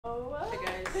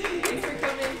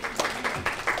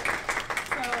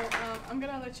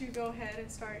you go ahead and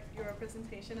start your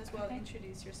presentation as well.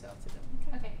 Introduce yourself to them.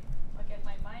 Okay. I'll get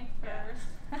my mic first.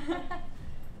 Yeah.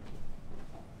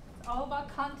 It's all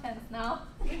about content now.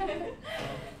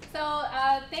 So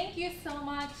thank you so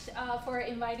much for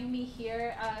inviting me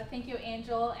here. Thank you,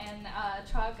 Angel and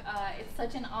Chuck. It's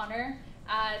such an honor.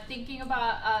 Thinking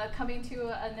about coming to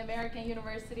an American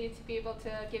university to be able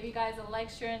to give you guys a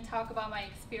lecture and talk about my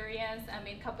experience. I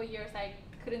mean, a couple years I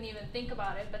couldn't even think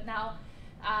about it, but now,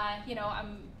 you know,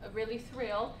 I'm really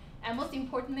thrilled. And most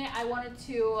importantly, I wanted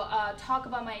to talk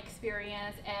about my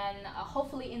experience and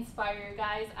hopefully inspire you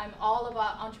guys. I'm all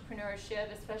about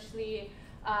entrepreneurship, especially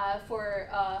for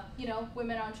you know,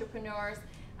 women entrepreneurs.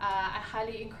 I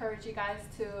highly encourage you guys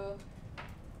to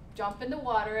jump in the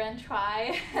water and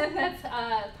try. And that's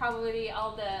probably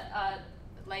all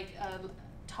the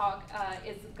talk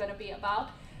is going to be about.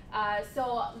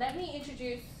 So let me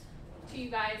introduce to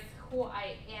you guys who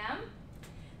I am.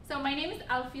 So my name is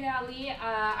Alfira Ali.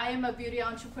 I am a beauty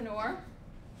entrepreneur.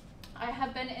 I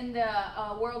have been in the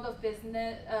world of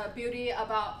business, beauty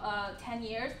about 10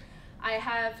 years. I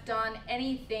have done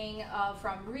anything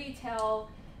from retail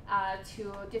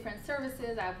to different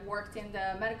services. I've worked in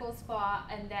the medical spa,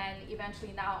 and then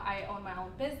eventually now I own my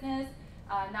own business.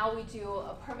 Now we do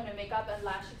a permanent makeup and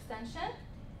lash extension.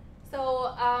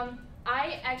 So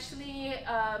I actually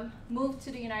moved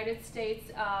to the United States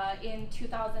in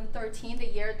 2013, the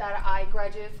year that I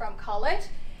graduated from college.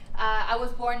 I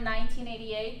was born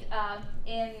 1988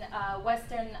 in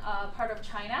western part of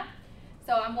China.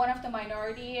 So I'm one of the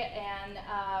minority, and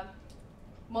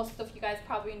most of you guys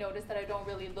probably noticed that I don't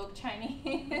really look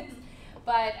Chinese,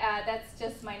 but that's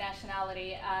just my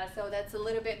nationality. So that's a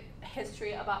little bit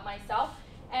history about myself.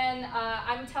 And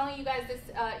I'm telling you guys this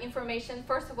information,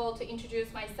 first of all, to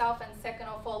introduce myself, and second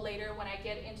of all, later when I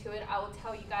get into it, I will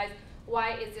tell you guys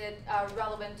why is it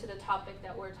relevant to the topic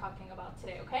that we're talking about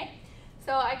today, okay?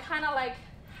 So I kind of like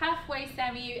halfway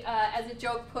semi, as a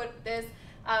joke, put this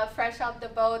fresh out the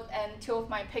boat and two of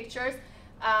my pictures.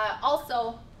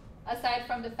 Also, aside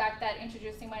from the fact that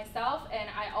introducing myself, and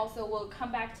I also will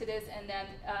come back to this and then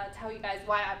tell you guys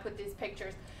why I put these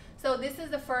pictures. So this is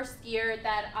the first year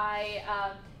that I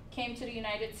came to the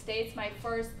United States. My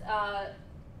first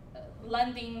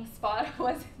landing spot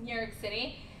was New York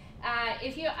City.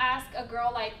 If you ask a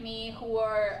girl like me who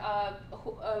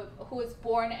was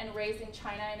born and raised in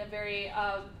China in a very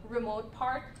remote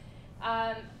part,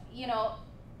 you know,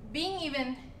 being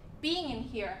in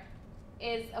here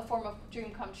is a form of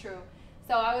dream come true.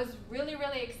 So I was really,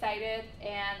 really excited,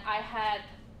 and I had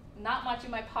not much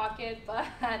in my pocket, but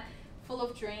full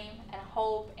of dream and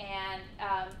hope, and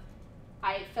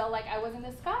I felt like I was in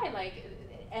the sky, like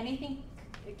anything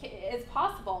is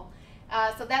possible.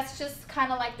 So that's just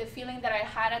kind of like the feeling that I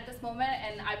had at this moment,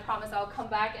 and I promise I'll come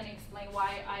back and explain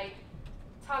why I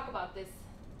talk about this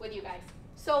with you guys.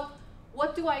 So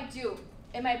what do I do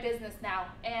in my business now,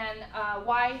 and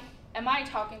why am I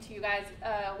talking to you guys?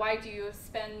 Why do you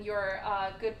spend your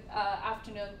good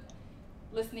afternoon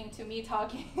listening to me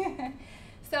talking?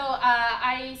 So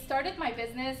I started my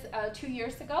business 2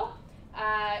 years ago.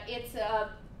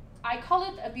 I call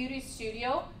it a beauty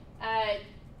studio.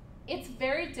 It's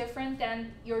very different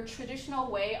than your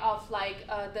traditional way of like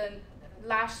the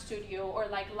lash studio or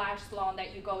like lash salon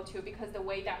that you go to, because the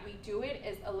way that we do it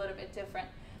is a little bit different.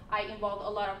 I involve a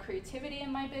lot of creativity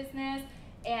in my business,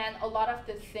 and a lot of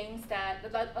the things that,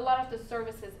 a lot of the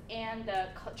services and the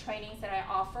trainings that I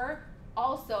offer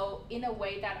also in a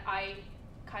way that I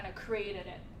kind of created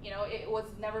it. You know, it was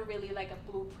never really like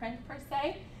a blueprint per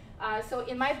se. So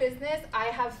in my business, I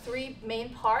have three main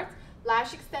parts: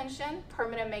 lash extension,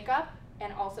 permanent makeup,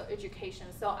 and also education.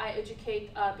 So I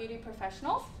educate beauty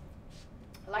professionals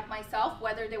like myself,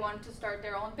 whether they want to start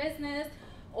their own business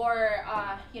or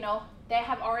you know, they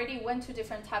have already went to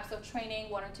different types of training,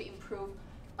 wanted to improve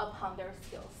upon their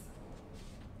skills.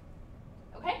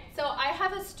 Okay, so I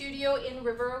have a studio in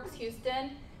River Oaks,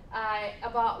 Houston,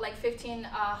 about like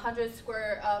 1,500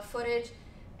 square footage,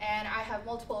 and I have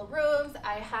multiple rooms.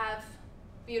 I have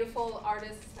beautiful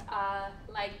artists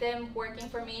like them working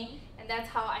for me, and that's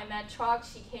how I met Truck.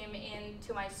 She came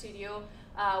into my studio,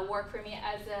 worked for me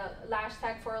as a lash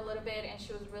tech for a little bit, and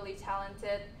she was really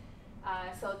talented.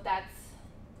 So that's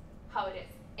how it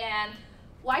is. And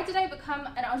why did I become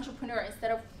an entrepreneur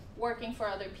instead of working for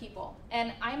other people?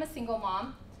 And I'm a single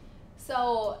mom,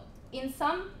 so in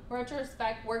some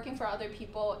retrospect, working for other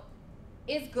people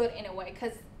is good in a way,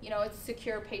 because you know, it's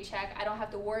secure paycheck. I don't have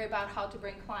to worry about how to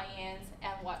bring clients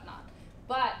and whatnot.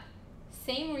 But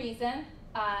same reason,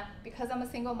 because I'm a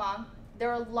single mom,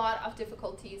 there are a lot of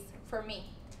difficulties for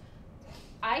me.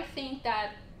 I think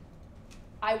that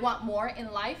I want more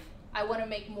in life I want to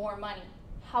make more money.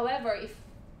 However, if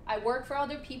I work for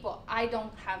other people, I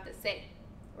don't have the say,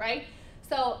 right?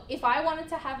 So if I wanted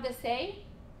to have the say,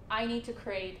 I need to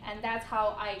create, and that's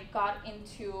how I got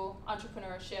into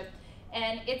entrepreneurship.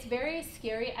 And it's very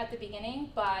scary at the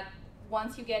beginning, but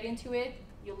once you get into it,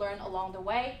 you learn along the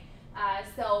way.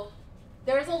 So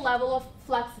there's a level of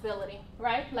flexibility,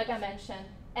 right? Like I mentioned,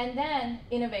 and then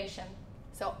innovation.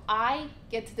 So I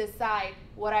get to decide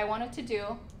what I wanted to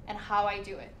do and how I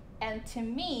do it. And to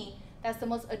me, that's the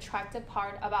most attractive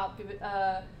part about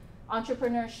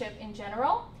entrepreneurship in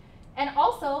general. And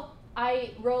also,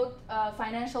 I wrote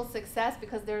financial success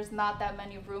because there's not that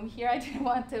many room here. I didn't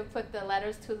want to put the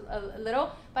letters too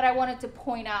little, but I wanted to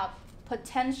point out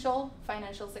potential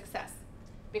financial success,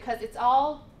 because it's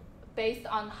all based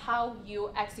on how you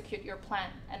execute your plan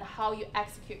and how you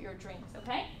execute your dreams,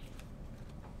 okay?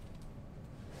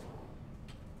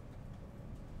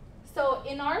 So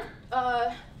in our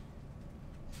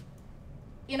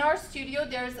studio,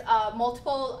 there's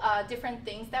multiple different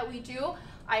things that we do.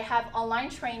 I have online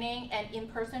training and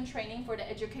in-person training for the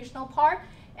educational part,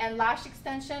 and lash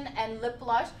extension and lip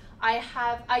blush.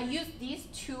 I use these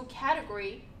two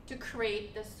categories to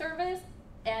create the service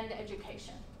and the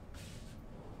education.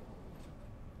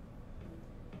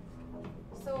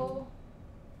 So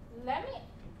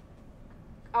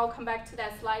I'll come back to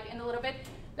that slide in a little bit.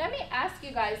 Let me ask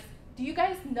you guys, do you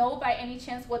guys know by any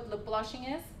chance what lip blushing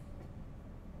is?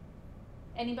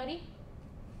 Anybody?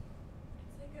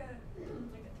 It's like a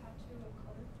tattoo of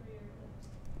color for your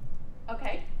lips.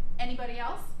 Okay. Anybody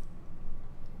else?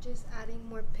 Just adding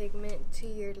more pigment to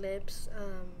your lips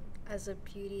as a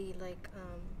beauty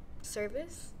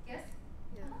service. Yes.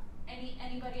 Yeah.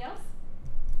 Anybody else?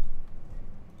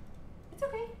 It's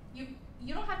okay. You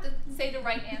don't have to say the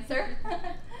right answer.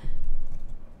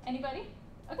 Anybody?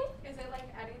 Okay. Is it like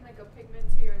adding like a pigment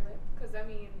to your lip? Because I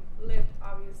mean, lip,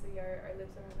 obviously our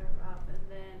lips are in our mouth, and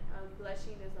then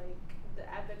blushing is like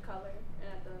add the color and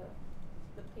add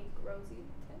the pink rosy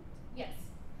tint. Yes.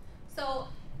 So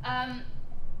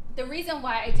the reason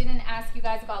why I didn't ask you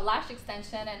guys about lash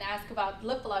extension and ask about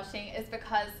lip blushing is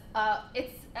because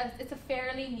it's a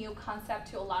fairly new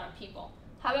concept to a lot of people.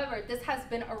 However, this has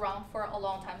been around for a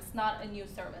long time. It's not a new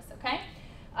service, okay?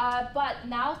 But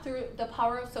now through the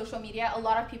power of social media, a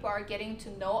lot of people are getting to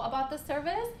know about the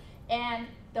service, and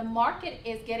the market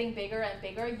is getting bigger and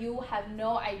bigger. You have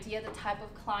no idea the type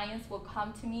of clients will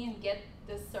come to me and get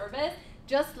this service.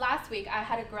 Just last week, I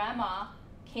had a grandma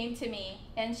came to me,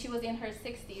 and she was in her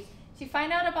 60s. She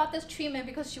found out about this treatment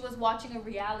because she was watching a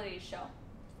reality show,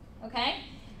 okay?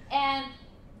 And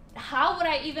how would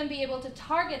I even be able to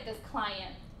target this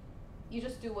client? You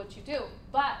just do what you do.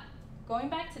 But going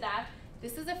back to that,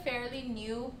 this is a fairly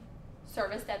new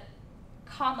service that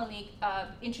commonly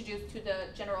introduced to the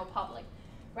general public,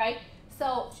 right?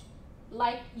 So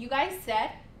like you guys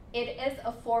said, it is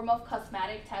a form of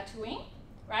cosmetic tattooing,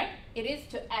 right? It is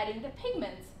to adding the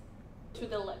pigments to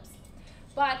the lips.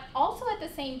 But also at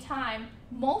the same time,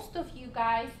 most of you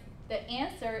guys, the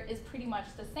answer is pretty much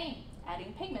the same.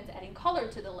 Adding pigments, adding color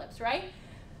to the lips, right?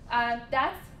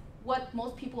 That's what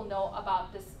most people know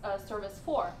about this service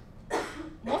for.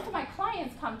 Most of my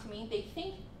clients come to me, they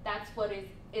think that's what it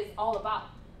is all about.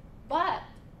 But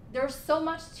there's so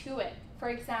much to it. For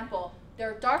example,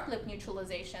 their dark lip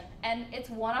neutralization, and it's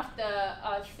one of the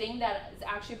thing that is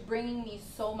actually bringing me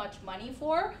so much money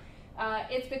for.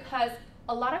 It's because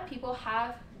a lot of people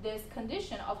have this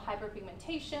condition of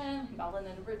hyperpigmentation,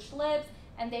 melanin-rich lips,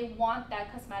 and they want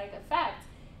that cosmetic effect,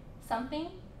 something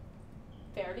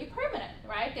fairly permanent,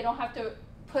 right? They don't have to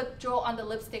put gel on the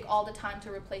lipstick all the time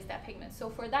to replace that pigment. So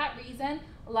for that reason,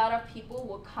 a lot of people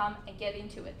will come and get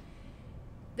into it.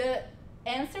 The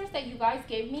answers that you guys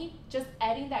gave me, just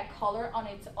adding that color on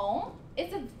its own,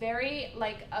 it's a very,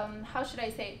 how should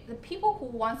I say, the people who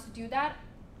wants to do that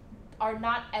are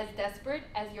not as desperate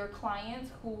as your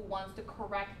clients who wants to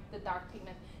correct the dark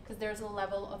pigment, because there's a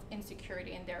level of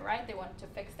insecurity in there, right? They want to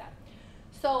fix that.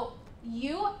 So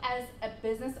you as a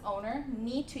business owner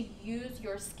need to use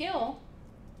your skill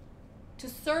to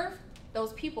serve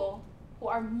those people who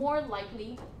are more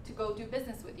likely to go do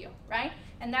business with you, right?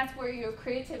 And that's where your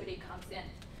creativity comes in.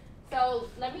 So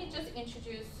let me just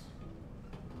introduce.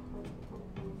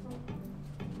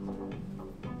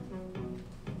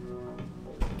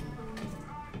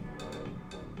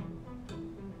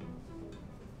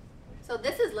 So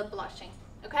this is lip blushing,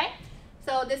 okay?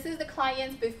 So this is the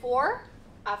clients before,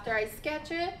 after I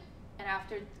sketch it, and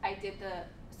after I did the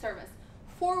service.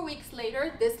 4 weeks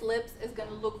later, this lips is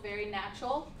gonna look very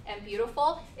natural and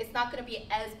beautiful. It's not gonna be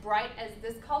as bright as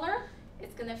this color.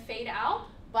 It's gonna fade out,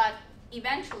 but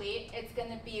eventually it's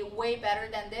gonna be way better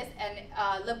than this,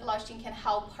 and lip blushing can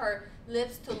help her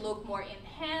lips to look more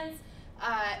enhanced.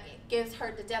 It gives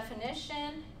her the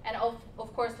definition, and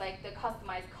of course, like the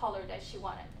customized color that she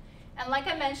wanted. And like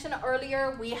I mentioned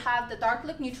earlier, we have the dark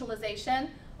lip neutralization.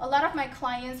 A lot of my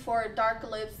clients for dark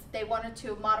lips, they wanted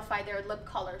to modify their lip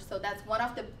color. So that's one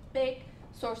of the big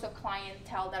source of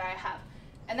clientele that I have.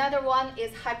 Another one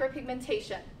is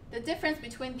hyperpigmentation. The difference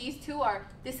between these two are,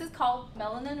 this is called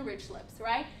melanin-rich lips,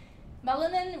 right?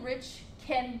 Melanin-rich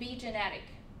can be genetic.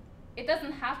 It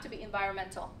doesn't have to be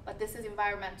environmental, but this is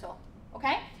environmental,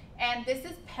 okay? And this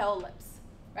is pale lips,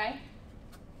 right?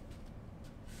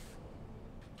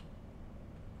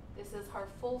 This is her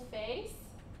full face.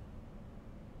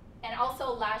 And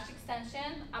also lash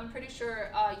extension. I'm pretty sure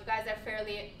you guys are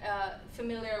fairly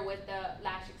familiar with the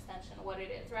lash extension, what it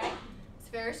is, right? It's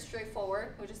very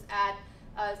straightforward. We just add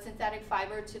synthetic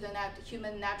fiber to the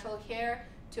human natural hair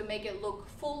to make it look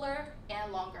fuller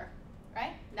and longer,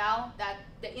 right? Now that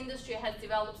the industry has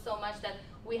developed so much that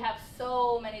we have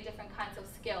so many different kinds of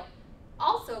skill.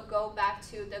 Also go back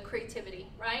to the creativity,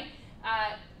 right?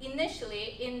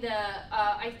 Initially in the,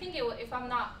 I think it was, if I'm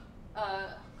not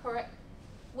correct,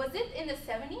 was it in the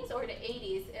 70s or the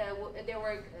 80s? They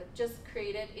were just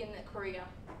created in Korea.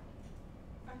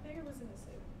 I think it was in the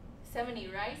 70s. 70,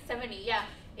 right? 70, yeah.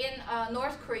 In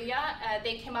North Korea,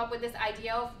 they came up with this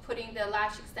idea of putting the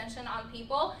lash extension on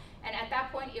people. And at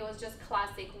that point, it was just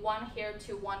classic, one hair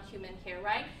to one human hair,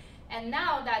 right? And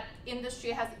now that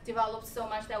industry has developed so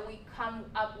much that we come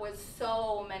up with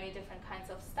so many different kinds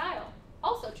of style.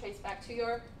 Also trace back to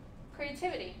your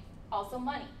creativity, also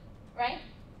money, right?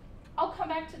 I'll come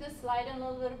back to this slide in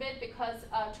a little bit because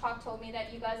Chalk told me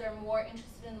that you guys are more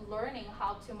interested in learning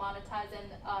how to monetize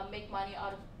and make money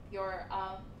out of your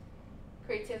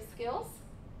creative skills.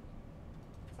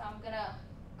 So I'm gonna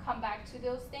come back to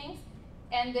those things.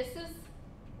 And this is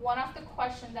one of the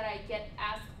questions that I get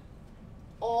asked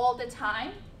all the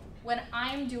time when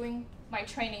I'm doing my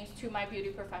trainings to my beauty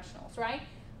professionals, right?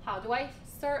 How do I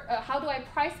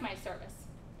price my service,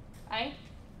 right?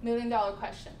 $1 million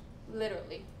question,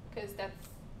 literally, because that's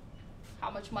how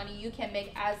much money you can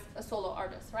make as a solo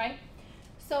artist, right?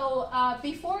 So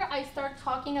before I start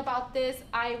talking about this,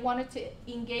 I wanted to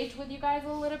engage with you guys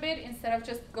a little bit instead of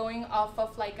just going off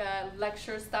of like a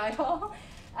lecture style.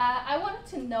 I wanted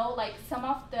to know like some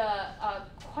of the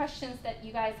questions that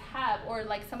you guys have, or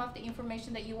like some of the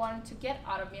information that you wanted to get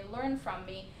out of me, learn from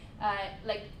me,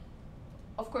 like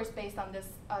of course based on this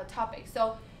topic.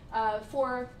 So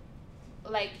for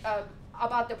like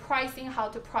about the pricing, how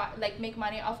to like make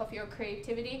money off of your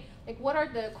creativity, like what are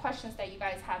the questions that you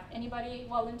guys have? Anybody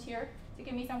volunteer to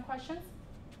give me some questions?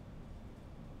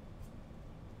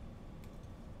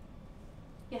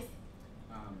 Yes.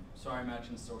 So I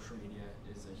imagine social media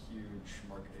is a huge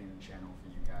marketing channel for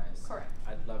you guys. Correct.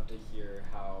 I'd love to hear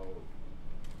how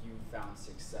you found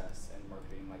success in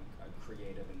marketing like a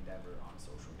creative endeavor on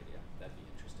social media. That'd be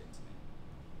interesting to me.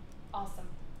 Awesome.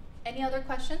 Any other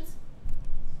questions?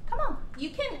 Come on, you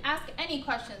can ask any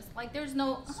questions. Like there's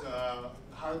no. So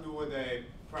how do they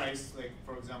price? Like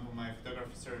for example, my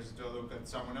photography service, do I look at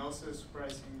someone else's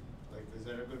pricing? Like is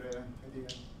that a good idea?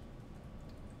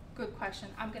 Good question.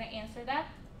 I'm gonna answer that.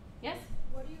 Yes?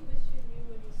 What do you wish you knew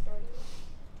when you started?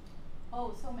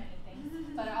 Oh, so many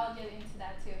things. But I'll get into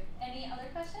that too. Any other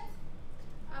questions?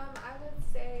 I would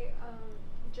say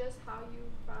just how you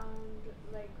found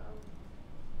like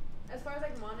as far as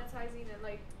like monetizing and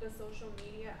like the social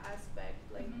media aspect,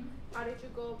 like how did you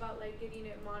go about like getting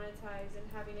it monetized and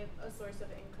having it a source of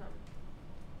income?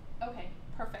 Okay,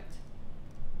 perfect.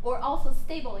 Or also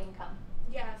stable income.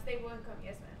 Yeah, stable income,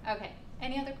 yes ma'am. Okay.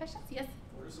 Any other questions? Yes?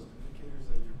 What are some indicators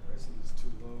that your pricing is too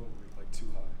low or like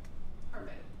too high?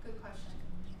 Perfect. Good question.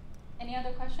 Any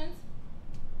other questions?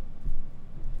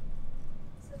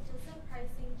 So does the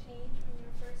pricing change when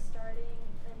you're first starting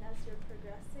and as you're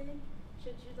progressing?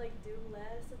 Should you like do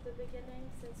less at the beginning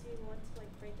since you want to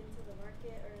like break into the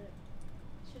market, or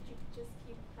should you just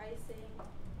keep pricing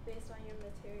based on your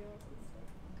materials and stuff?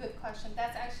 Good question.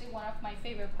 That's actually one of my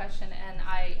favorite questions, and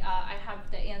I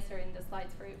have the answer in the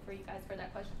slides for you guys for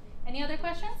that question. Any other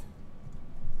questions?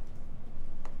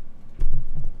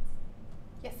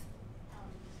 Yes.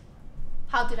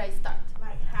 How did I start?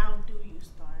 Like, how do you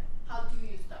start? How do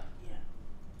you start? Yeah.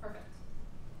 Perfect.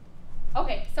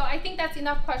 Okay, so I think that's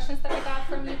enough questions that I got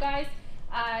from you guys.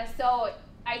 So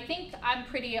I think I'm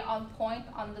pretty on point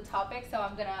on the topic, so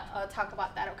I'm gonna talk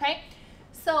about that, okay?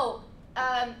 So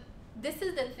this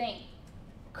is the thing.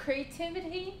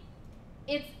 Creativity,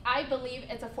 I believe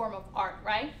it's a form of art,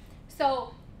 right?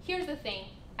 So here's the thing.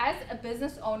 As a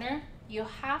business owner, you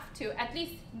have to, at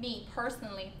least me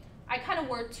personally, I kind of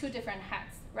wear two different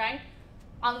hats, right?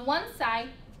 On one side,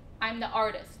 I'm the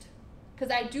artist because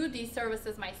I do these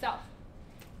services myself.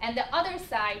 And the other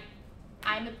side,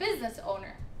 I'm a business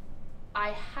owner.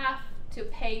 I have to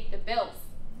pay the bills,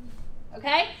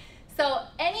 okay? So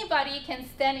anybody can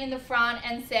stand in the front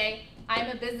and say, I'm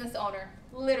a business owner.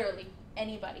 Literally,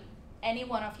 anybody, any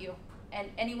one of you, and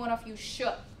any one of you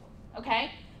should,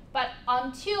 okay? But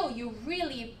until you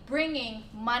really bringing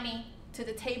money to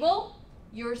the table,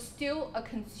 you're still a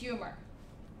consumer,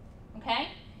 okay?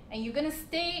 And you're gonna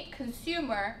stay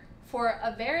consumer for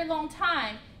a very long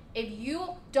time if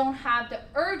you don't have the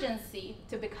urgency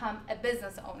to become a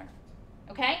business owner,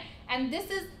 okay? And this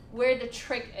is where the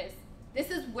trick is. This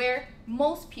is where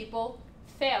most people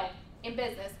fail in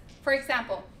business. For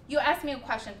example, you ask me a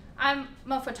question, I'm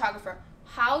a photographer.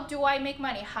 How do I make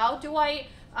money? How do I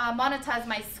monetize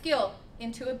my skill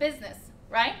into a business,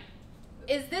 right?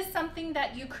 Is this something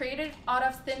that you created out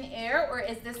of thin air, or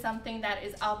is this something that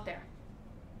is out there?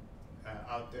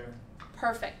 Out there.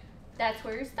 Perfect. That's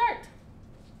where you start.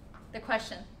 The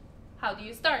question, how do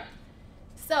you start?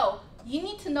 So you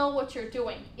need to know what you're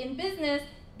doing. In business,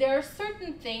 there are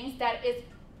certain things that is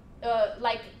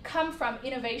like come from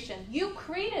innovation. You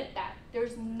created that.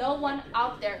 There's no one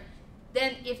out there.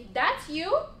 Then if that's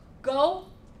you, go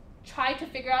try to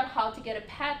figure out how to get a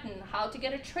patent, how to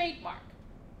get a trademark.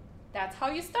 That's how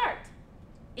you start.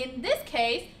 In this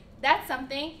case, that's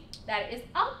something that is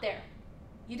out there.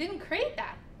 You didn't create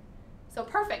that. So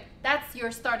perfect, that's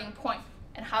your starting point.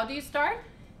 And how do you start?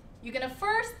 You're gonna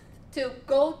first to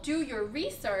go do your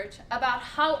research about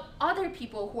how other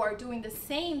people who are doing the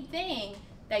same thing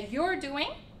that you're doing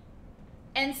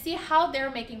and see how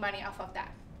they're making money off of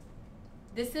that.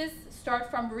 This is start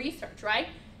from research, right?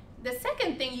 The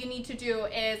second thing you need to do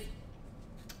is,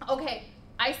 okay,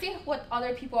 I see what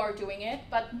other people are doing it,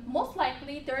 but most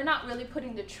likely they're not really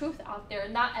putting the truth out there,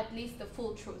 not at least the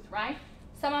full truth, right?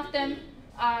 Some of them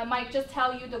might just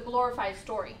tell you the glorified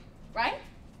story, right?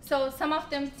 So some of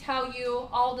them tell you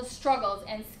all the struggles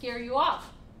and scare you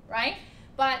off, right?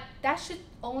 But that should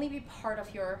only be part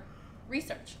of your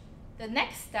research. The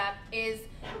next step is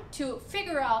to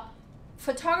figure out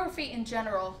photography in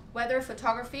general, whether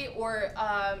photography or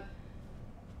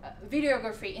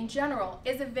videography in general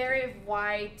is a very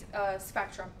wide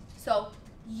spectrum. So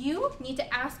you need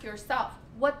to ask yourself,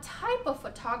 what type of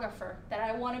photographer that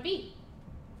I want to be,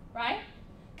 right?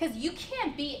 Because you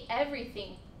can't be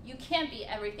everything. You can't be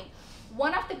everything.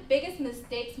 One of the biggest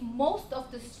mistakes most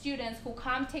of the students who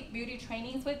come take beauty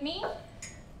trainings with me,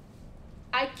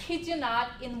 I kid you not,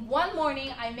 in one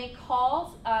morning I make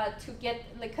calls to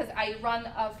get, because I run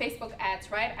Facebook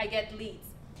ads, right? I get leads.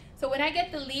 So when I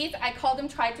get the leads, I call them,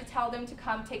 try to tell them to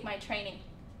come take my training.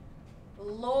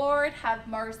 Lord have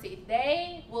mercy.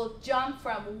 They will jump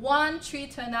from one tree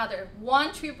to another,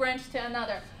 one tree branch to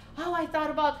another. Oh, I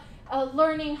thought about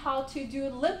learning how to do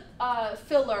lip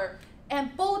filler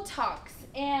and Botox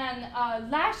and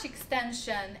lash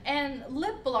extension and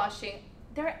lip blushing.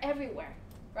 They're everywhere,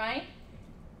 right?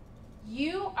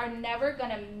 You are never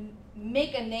gonna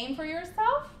make a name for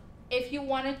yourself if you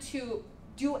wanted to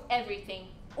do everything,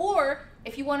 or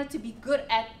if you wanted to be good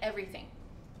at everything,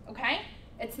 okay?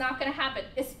 It's not gonna happen,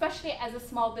 especially as a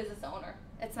small business owner.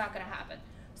 It's not gonna happen.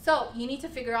 So you need to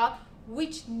figure out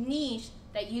which niche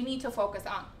that you need to focus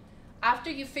on. After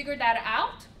you figure that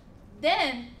out,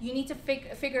 then you need to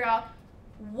figure out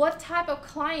what type of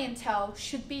clientele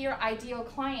should be your ideal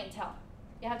clientele.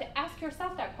 You have to ask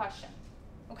yourself that question,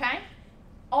 okay?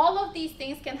 All of these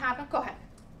things can happen. Go ahead.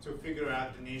 To figure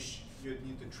out the niche, you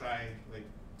need to try like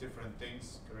different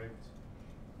things, correct?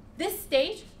 This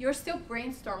stage, you're still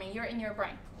brainstorming. You're in your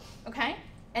brain, okay?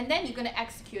 And then you're gonna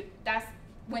execute. That's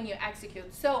when you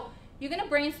execute. So you're gonna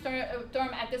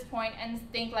brainstorm at this point and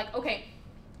think like, okay,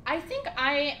 I think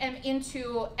I am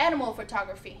into animal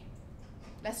photography.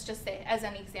 Let's just say as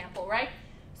an example, right?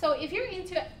 So if you're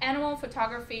into animal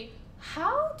photography,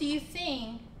 how do you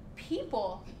think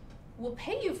people will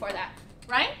pay you for that,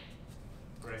 right?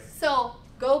 Right. So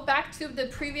go back to the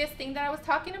previous thing that I was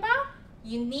talking about.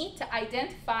 You need to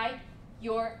identify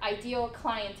your ideal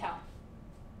clientele.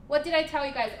 What did I tell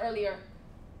you guys earlier?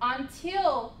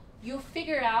 Until you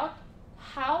figure out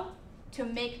how to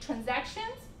make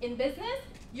transactions in business,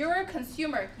 you're a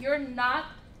consumer. You're not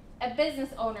a business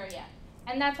owner yet.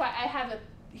 And that's why I have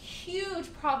a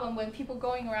huge problem when people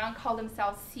going around call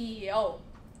themselves CEO.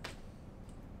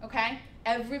 Okay?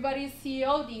 Everybody's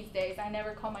CEO these days. I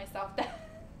never call myself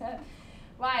that.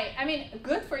 Why? I mean,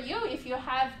 good for you if you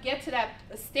get to that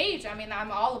stage. I mean,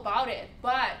 I'm all about it.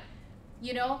 But,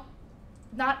 you know,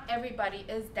 not everybody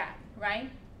is that, right?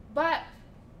 But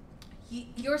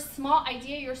your small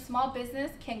idea, your small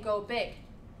business can go big.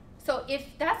 So if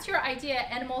that's your idea,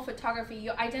 animal photography,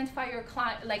 you identify your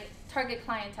client, like target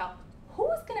clientele.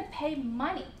 Who's gonna pay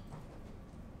money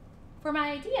for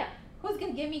my idea? Who's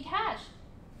gonna give me cash?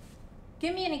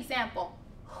 Give me an example.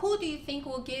 Who do you think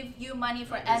will give you money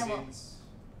for animal?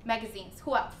 Magazines.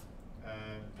 Who else?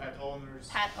 Pet owners.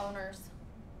 Pet owners.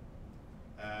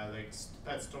 Like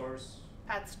pet stores.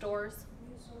 Pet stores.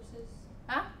 News sources.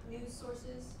 Huh? News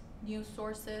sources. News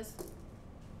sources.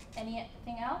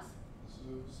 Anything else?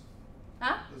 Zoos.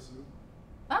 Huh? A zoo.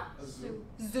 Huh? A zoo.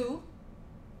 Zoo.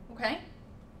 Okay.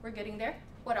 We're getting there.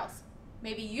 What else?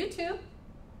 Maybe YouTube.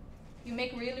 You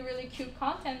make really, really cute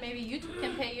content. Maybe YouTube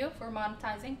can pay you for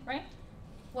monetizing, right?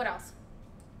 What else?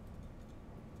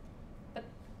 But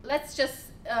let's just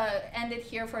end it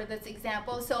here for this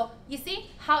example. So you see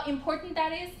how important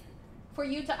that is for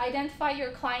you to identify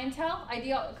your clientele,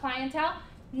 ideal clientele.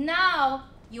 Now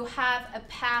you have a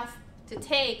path to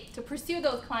take to pursue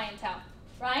those clientele,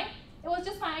 right? It was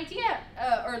just my idea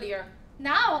earlier.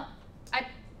 Now I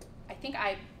think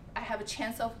I have a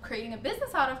chance of creating a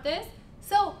business out of this.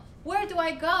 So where do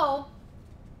I go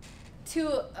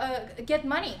to get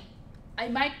money? I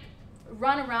might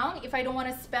run around, if I don't want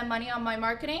to spend money on my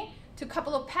marketing, to a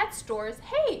couple of pet stores.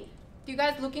 Hey, do you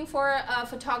guys looking for a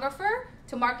photographer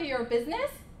to market your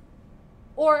business?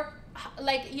 Or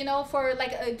like, you know, for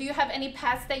like, do you have any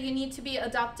pets that you need to be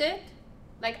adopted?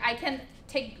 Like I can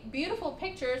take beautiful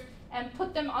pictures and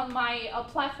put them on my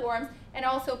platforms and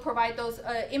also provide those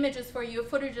images for you,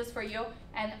 footages for you,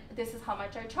 and this is how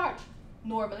much I charge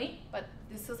normally, but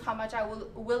this is how much I will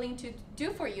willing to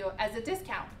do for you as a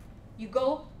discount. You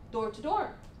go door to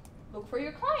door, look for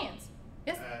your clients.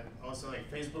 Yes? And also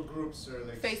like Facebook groups or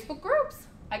like... Facebook groups.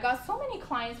 I got so many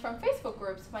clients from Facebook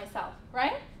groups myself,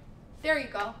 right? There you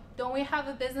go. Don't we have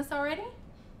a business already,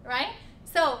 right?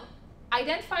 So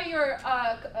identify your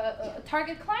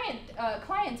target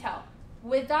clientele.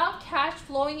 Without cash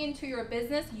flowing into your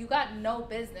business, you got no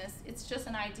business. It's just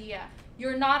an idea.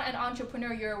 You're not an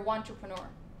entrepreneur, you're a wantrepreneur,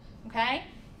 okay?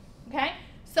 Okay,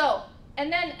 so,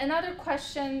 and then another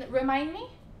question, remind me?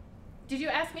 Did you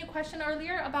ask me a question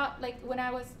earlier about like when I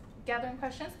was gathering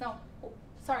questions? No, oh,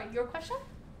 sorry, your question?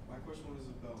 My question was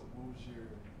about what was your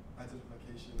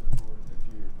identification for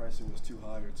if your pricing was too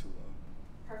high or too low?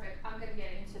 Perfect, I'm gonna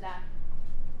get into that.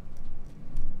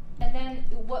 And then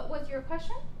what was your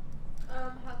question?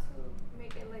 How to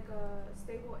make it like a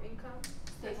stable income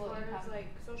Stable as far income. as like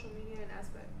social media and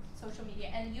aspects. Social media,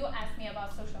 and you asked me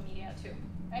about social media too,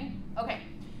 right? Okay,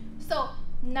 so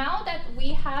now that we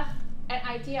have an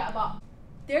idea about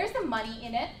there's the money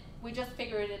in it, we just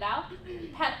figured it out.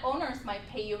 Pet owners might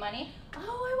pay you money. Oh,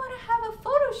 I want to have a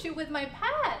photo shoot with my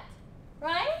pet,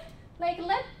 right? Like,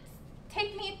 let's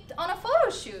take me on a photo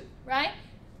shoot, right?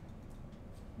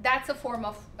 That's a form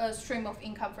of a stream of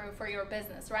income for your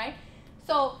business, right?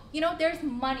 So, you know, there's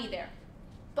money there.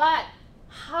 But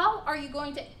how are you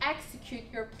going to execute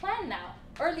your plan now?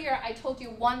 Earlier, I told you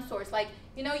one source, like,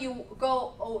 you know, you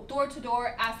go door to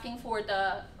door asking for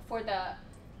the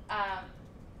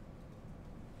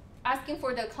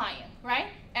client, right?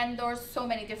 And there's so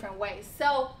many different ways.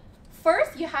 So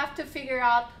first, you have to figure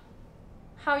out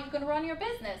how you're going to run your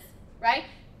business, right?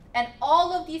 And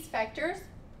all of these factors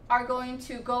are going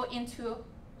to go into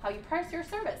how you price your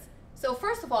service. So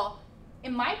first of all,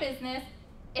 in my business,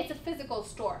 it's a physical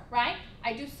store, right?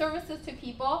 I do services to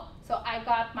people, so I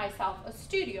got myself a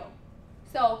studio.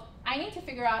 So I need to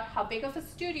figure out how big of a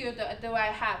studio do I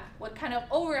have? What kind of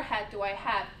overhead do I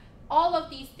have? All of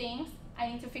these things I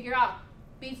need to figure out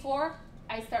before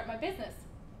I start my business,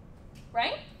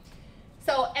 right?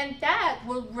 So, and that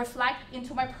will reflect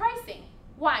into my pricing.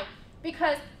 Why?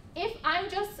 Because if I'm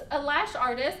just a lash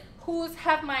artist who's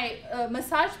have my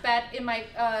massage bed in my,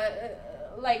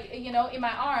 like, you know, in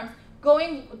my arms,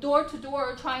 going door to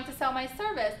door trying to sell my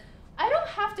service, I don't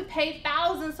have to pay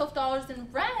thousands of dollars in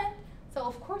rent. So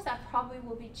of course that probably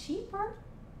will be cheaper.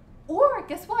 Or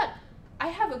guess what? I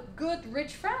have a good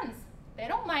rich friends. They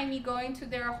don't mind me going to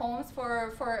their homes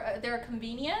for their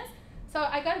convenience. So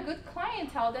I got a good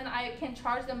clientele, then I can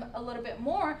charge them a little bit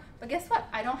more. But guess what?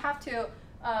 I don't have to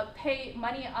pay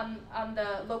money on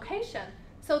the location.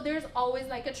 So there's always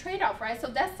like a trade-off, right? So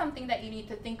that's something that you need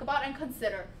to think about and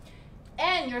consider.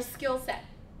 And your skill set,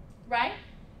 right?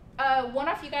 One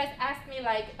of you guys asked me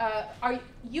like,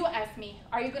 you asked me,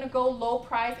 are you gonna go low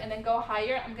price and then go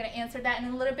higher? I'm gonna answer that in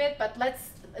a little bit, but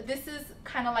this is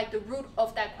kind of like the root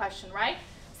of that question, right?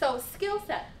 So skill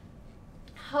set,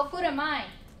 how good am I?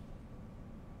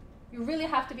 You really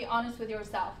have to be honest with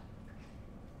yourself.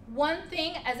 one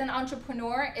thing as an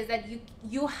entrepreneur is that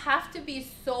you have to be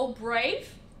so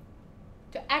brave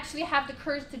to actually have the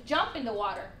courage to jump in the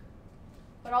water.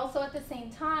 But also at the same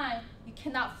time, you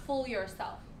cannot fool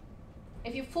yourself.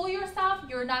 If you fool yourself,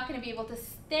 you're not going to be able to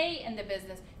stay in the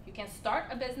business. You can start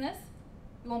a business,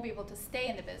 you won't be able to stay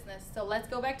in the business. So let's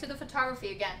go back to the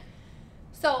photography again.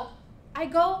 So I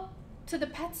go to the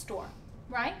pet store,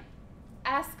 right?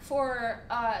 Ask for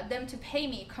them to pay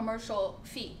me commercial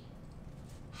fee.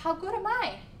 How good am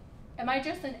I? Am I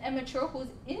just an amateur who's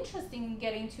interested in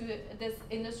getting to this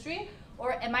industry,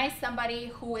 or am I somebody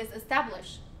who is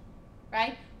established,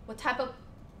 right? What type of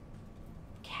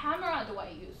camera do I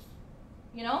use?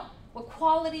 You know, what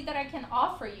quality that I can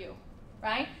offer you,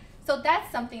 right? So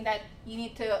that's something that you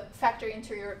need to factor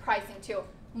into your pricing too.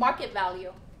 Market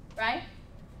value, right?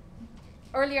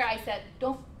 Earlier I said,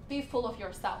 don't be full of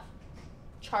yourself.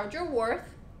 Charge your worth,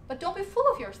 but don't be full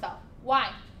of yourself.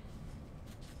 Why?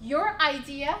 Your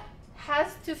idea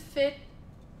has to fit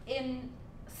in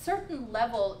certain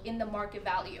level in the market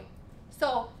value.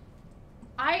 So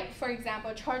I, for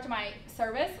example, charge my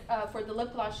service for the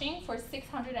lip blushing for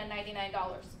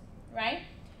 $699, right?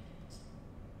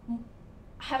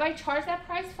 Have I charged that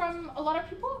price from a lot of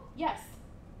people? Yes.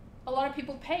 A lot of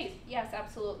people paid. Yes,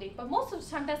 absolutely. But most of the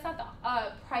time, that's not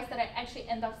the price that I actually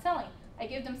end up selling. I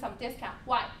give them some discount.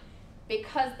 Why?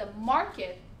 Because the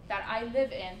market that I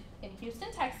live in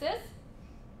Houston, Texas,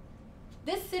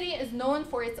 this city is known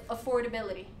for its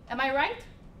affordability. Am I right?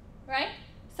 Right?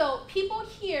 So people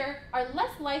here are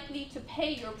less likely to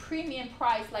pay your premium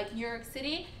price like New York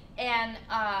City and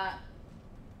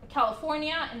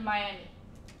California and Miami,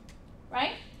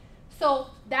 right? So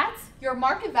that's your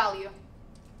market value,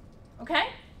 okay?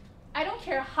 I don't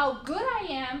care how good I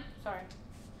am, sorry.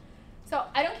 So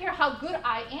I don't care how good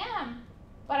I am,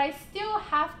 but I still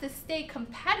have to stay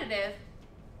competitive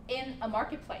in a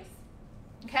marketplace,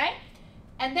 okay?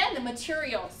 And then the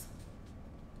materials.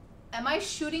 Am I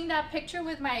shooting that picture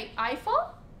with my iPhone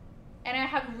and I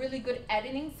have really good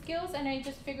editing skills and I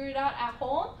just figure it out at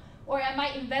home? Or am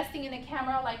I investing in a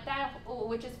camera like that,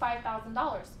 which is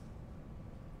 $5,000?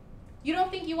 You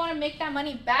don't think you want to make that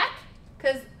money back?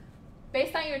 Because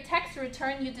based on your tax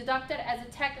return, you deduct it as a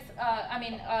tax,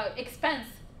 expense.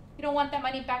 You don't want that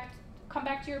money back, come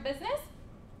back to your business?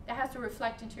 It has to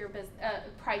reflect into your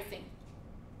pricing,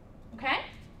 okay?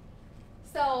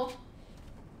 So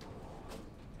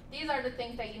these are the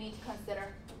things that you need to consider.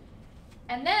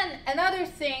 And then another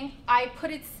thing, I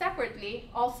put it separately,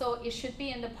 also it should be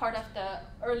in the part of the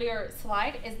earlier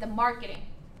slide, is the marketing.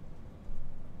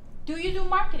 Do you do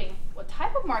marketing? What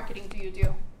type of marketing do you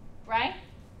do, right?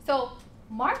 So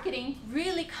marketing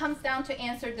really comes down to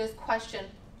answer this question,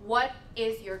 what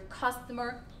is your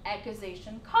customer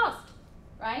acquisition cost,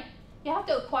 right? You have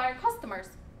to acquire customers,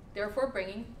 therefore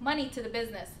bringing money to the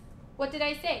business. What did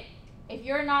I say? If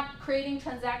you're not creating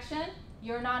transaction,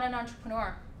 you're not an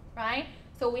entrepreneur, right?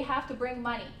 So we have to bring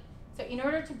money. So in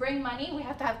order to bring money, we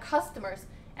have to have customers.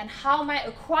 And how am I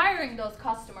acquiring those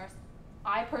customers?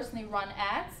 I personally run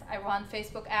ads. I run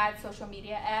Facebook ads, social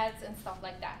media ads, and stuff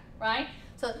like that, right?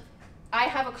 So I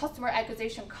have a customer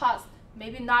acquisition cost.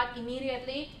 Maybe not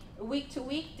immediately, week to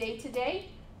week, day to day.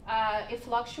 It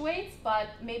fluctuates, but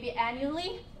maybe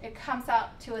annually, it comes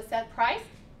out to a set price.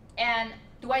 And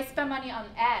do I spend money on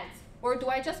ads? Or do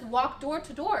I just walk door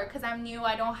to door because I'm new,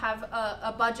 I don't have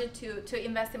a budget to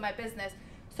invest in my business?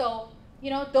 So,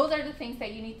 you know, those are the things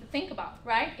that you need to think about,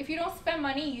 right? If you don't spend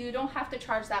money, you don't have to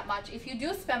charge that much. If you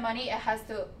do spend money, it has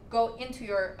to go into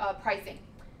your pricing.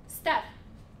 Steph,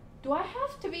 do I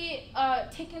have to be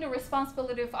taking the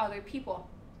responsibility of other people?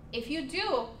 If you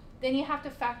do, then you have to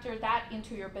factor that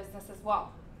into your business as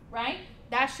well, right?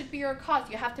 That should be your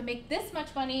cost. You have to make this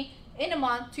much money in a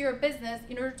month to your business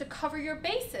in order to cover your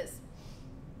bases.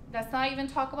 Let's not even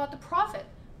talk about the profit.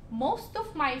 Most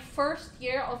of my first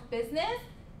year of business,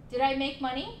 did I make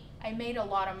money? I made a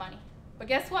lot of money. But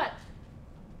guess what?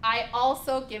 I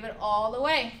also give it all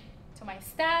away to my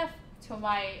staff, to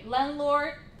my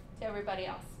landlord, to everybody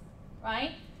else,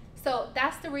 right? So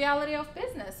that's the reality of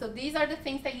business. So these are the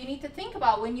things that you need to think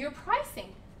about when you're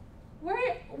pricing.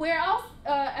 Where else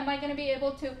am I going to be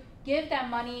able to give that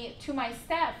money to my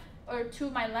staff or to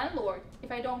my landlord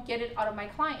if I don't get it out of my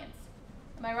clients?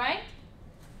 Am I right?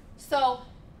 So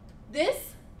this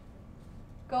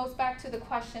goes back to the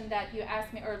question that you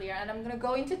asked me earlier, and I'm going to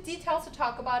go into details to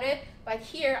talk about it, but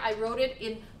here I wrote it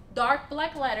in dark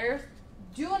black letters.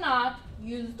 Do not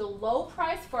use the low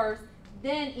price first,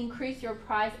 then increase your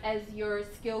price as your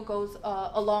skill goes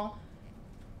along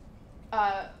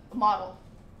model.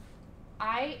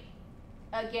 I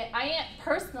am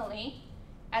personally,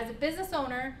 as a business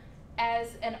owner,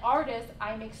 as an artist,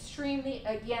 I'm extremely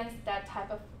against that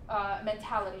type of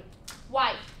mentality.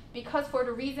 Why? Because for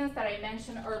the reasons that I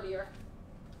mentioned earlier.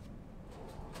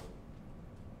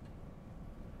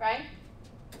 Right?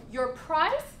 Your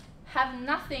price have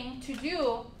nothing to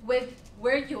do with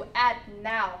where you at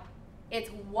now. It's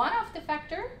one of the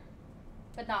factor,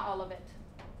 but not all of it.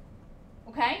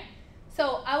 Okay?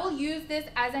 So I will use this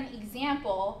as an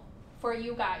example for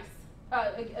you guys.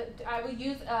 I will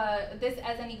use this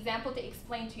as an example to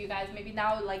explain to you guys. Maybe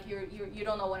now, like you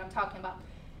don't know what I'm talking about.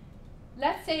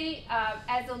 Let's say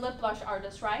as a lip blush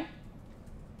artist, right?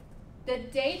 The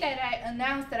day that I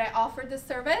announced that I offered this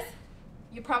service,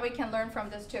 you probably can learn from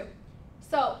this too.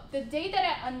 So the day that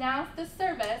I announced this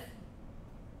service,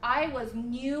 I was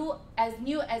new as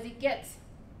it gets.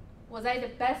 Was I the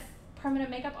best permanent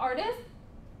makeup artist?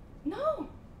 No.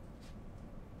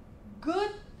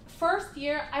 Good first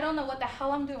year, I don't know what the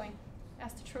hell I'm doing.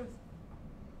 That's the truth.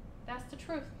 That's the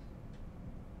truth.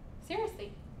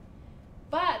 Seriously.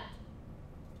 But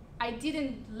I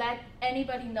didn't let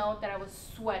anybody know that I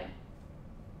was sweating.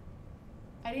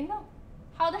 I didn't know.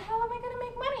 How the hell am I gonna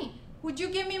make money? Would you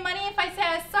give me money if I say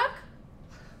I suck?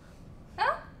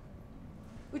 Huh?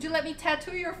 Would you let me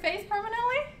tattoo your face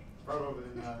permanently? Probably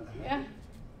not. Yeah,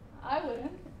 I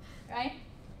wouldn't, right?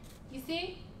 You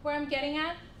see where I'm getting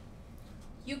at?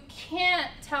 You can't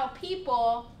tell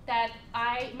people that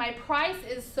my price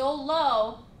is so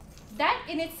low. That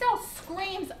in itself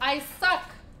screams, I suck.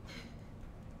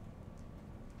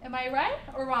 Am I right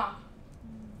or wrong?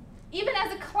 Even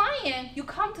as a client, you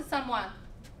come to someone.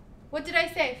 What did I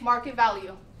say? Market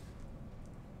value.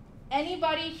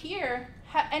 Anybody here,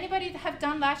 anybody have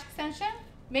done lash extension?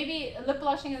 Maybe lip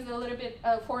blushing is a little bit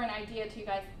foreign idea to you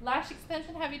guys. Lash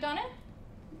extension, have you done it?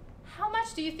 How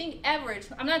much do you think average?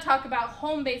 I'm not talking about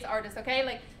home-based artists, okay?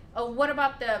 Like, what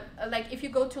about the, like if you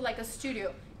go to like a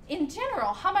studio. In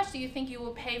general, how much do you think you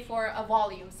will pay for a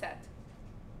volume set?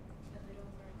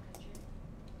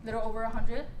 A little over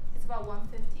 100. It's about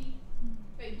 150.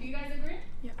 Wait, do you guys agree?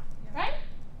 Yeah. Right?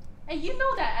 And you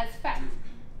know that as fact,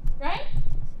 right?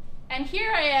 And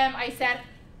here I am, I said,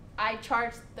 I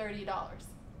charge $30.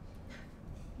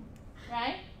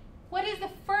 Right? What is the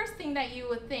first thing that you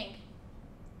would think?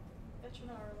 That you're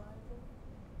not reliable.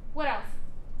 What else?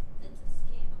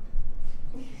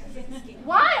 It's a scam.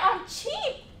 Why? I'm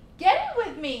cheap. Get in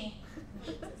with me.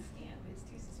 It's a scam. It's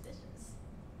too suspicious.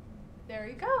 There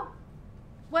you go.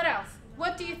 What else?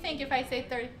 What do you think if I say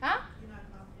 30? Huh? You're not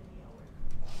confident in your work.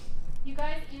 You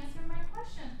guys answered my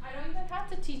question. I don't even have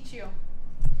to teach you.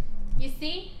 You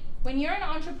see, when you're an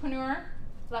entrepreneur,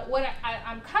 like what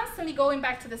I'm constantly going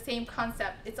back to the same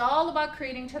concept. It's all about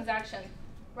creating transactions,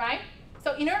 right?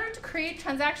 So in order to create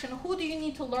transaction, who do you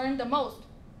need to learn the most?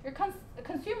 Your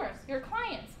consumers, your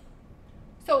clients.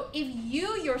 So if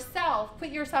you yourself put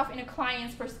yourself in a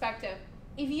client's perspective,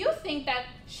 if you think that,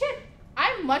 shit,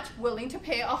 I'm much willing to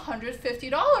pay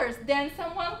 $150 than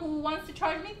someone who wants to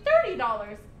charge me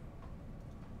 $30.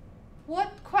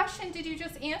 What question did you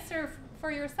just answer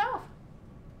for yourself?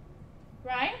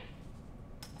 Right?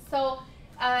 So,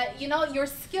 you know, your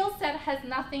skill set has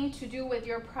nothing to do with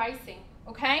your pricing,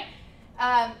 okay?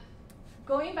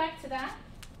 Going back to that.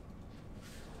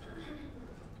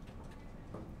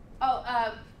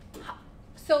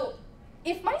 So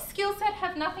if my skill set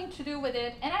have nothing to do with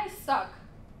it and I suck,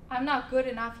 I'm not good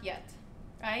enough yet,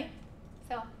 right?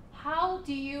 So how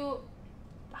do you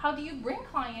bring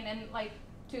client and like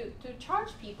to charge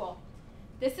people?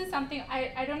 This is something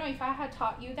I don't know if I had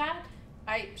taught you that.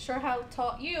 I sure have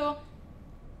taught you.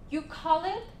 You call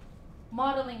it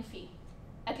modeling fee,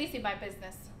 at least in my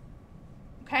business,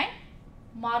 okay?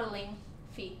 Modeling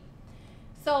fee.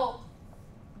 So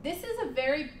this is a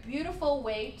very beautiful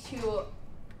way to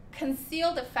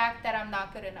conceal the fact that I'm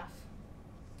not good enough,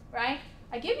 right?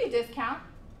 I give you discount,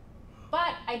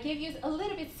 but I give you a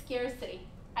little bit scarcity.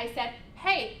 I said,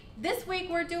 hey, this week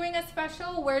we're doing a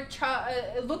special. We're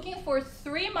looking for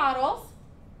 3 models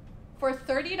for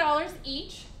 $30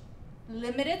 each,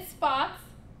 limited spots.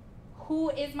 Who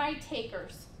is my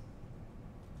takers,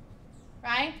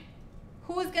 right?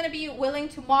 Who is gonna be willing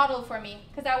to model for me?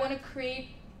 Because I wanna create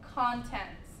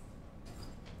content.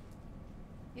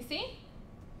 You see?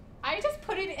 I just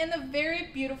put it in a very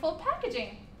beautiful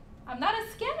packaging. I'm not a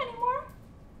scam anymore,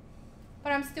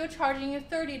 but I'm still charging you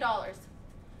 $30.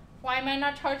 Why am I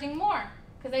not charging more?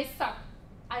 Because I suck.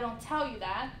 I don't tell you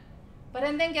that. But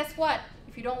and then guess what?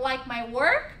 If you don't like my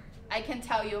work, I can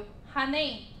tell you,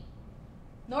 honey,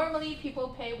 normally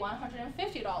people pay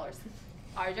 $150.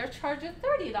 I just charge you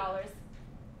 $30. Can't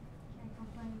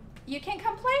complain. You can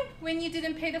complain when you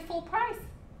didn't pay the full price,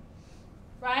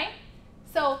 right?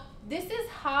 So this is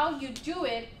how you do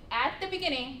it at the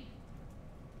beginning.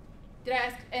 Did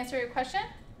I answer your question?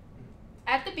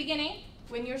 At the beginning,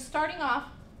 when you're starting off,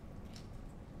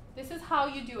 this is how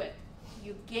you do it.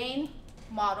 You gain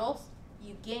models,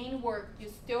 you gain work, you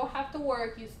still have to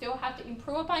work, you still have to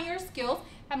improve upon your skills,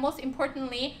 and most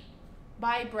importantly,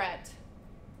 buy bread,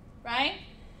 right?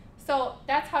 So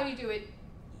that's how you do it.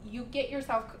 You get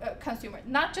yourself a consumer,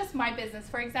 not just my business.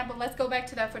 For example, let's go back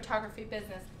to that photography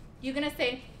business. You're gonna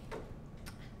say,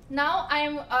 now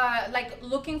I'm like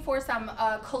looking for some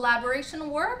collaboration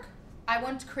work. I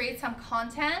want to create some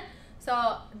content.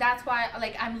 So that's why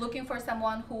like I'm looking for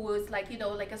someone who is like, you know,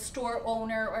 like a store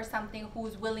owner or something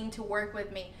who's willing to work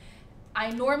with me.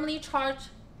 I normally charge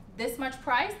this much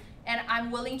price and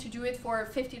I'm willing to do it for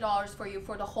 $50 for you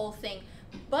for the whole thing.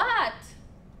 But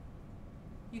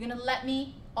you're gonna let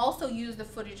me also use the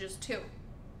footages too.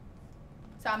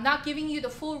 So I'm not giving you the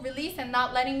full release and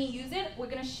not letting me use it. We're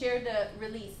gonna share the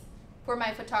release for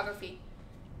my photography.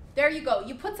 There you go.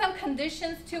 You put some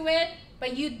conditions to it,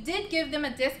 but you did give them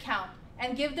a discount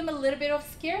and give them a little bit of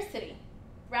scarcity,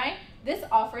 right? This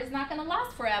offer is not gonna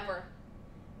last forever.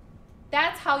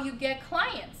 That's how you get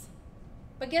clients.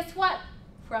 But guess what?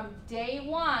 From day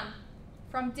one,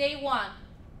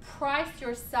 price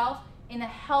yourself in a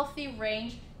healthy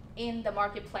range in the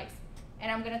marketplace.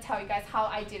 And I'm gonna tell you guys how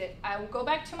I did it. I will go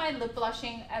back to my lip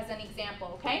blushing as an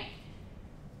example, okay?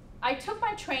 I took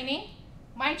my training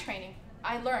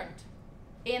I learned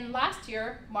in last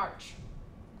year, March,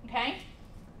 okay?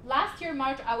 Last year,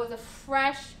 March, I was a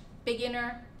fresh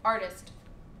beginner artist.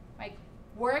 My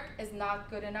work is not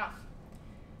good enough.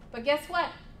 But guess what?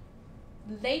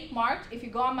 Late March, if you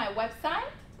go on my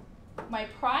website, my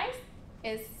price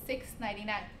is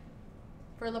 $6.99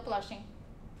 for lip blushing,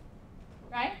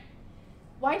 right?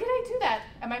 Why did I do that?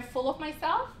 Am I full of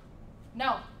myself?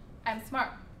 No, I'm smart.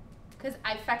 Because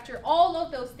I factor all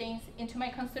of those things into my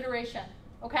consideration,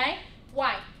 okay?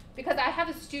 Why? Because I have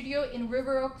a studio in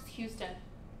River Oaks, Houston.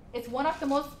 It's one of the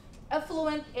most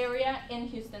affluent area in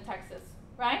Houston, Texas,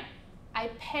 right? I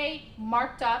pay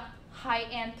marked up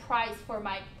high-end price for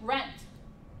my rent.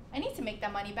 I need to make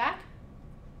that money back.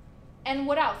 And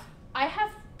what else? I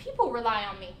have people rely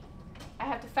on me. I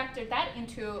have to factor that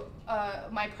into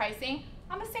my pricing.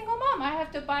 I'm a single mom. I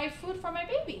have to buy food for my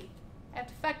baby. I have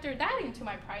to factor that into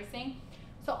my pricing.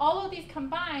 So all of these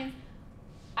combined,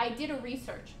 I did a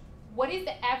research. What is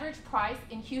the average price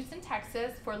in Houston,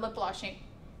 Texas for lip blushing?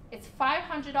 It's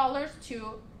 $500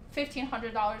 to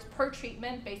 $1,500 per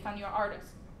treatment based on your artist,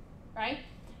 right?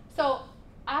 So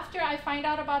after I find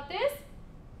out about this,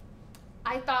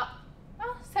 I thought,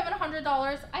 oh,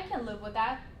 $700, I can live with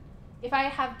that. If I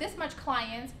have this much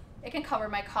clients, it can cover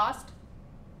my cost,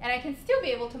 and I can still be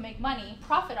able to make money,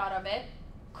 profit out of it.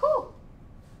 Cool.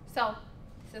 So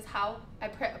this is how I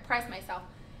price myself.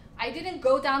 I didn't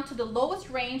go down to the lowest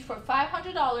range for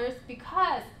 $500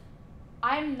 because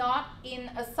I'm not in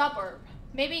a suburb.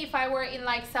 Maybe if I were in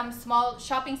like some small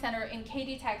shopping center in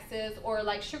Katy, Texas, or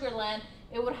like Sugar Land,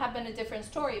 it would have been a different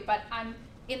story, but I'm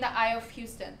in the eye of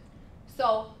Houston.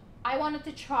 So I wanted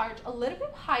to charge a little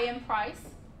bit high-end price,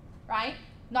 right?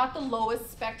 Not the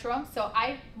lowest spectrum, so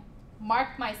I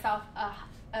marked myself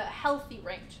a healthy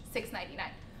range, $6.99.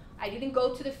 I didn't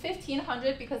go to the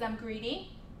 $1,500 because I'm greedy,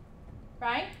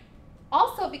 right?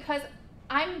 Also because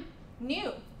I'm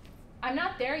new. I'm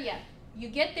not there yet. You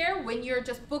get there when you're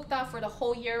just booked out for the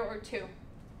whole year or two.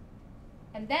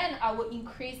 And then I will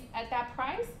increase at that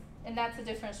price, and that's a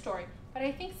different story. But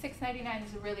I think $6.99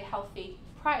 is a really healthy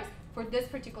price for this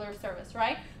particular service,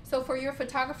 right? So for your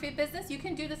photography business, you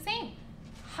can do the same.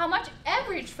 How much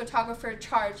average photographer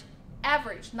charge?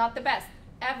 Average, not the best.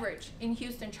 Average in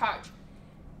Houston charge.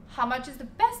 How much is the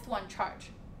best one charge?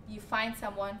 You find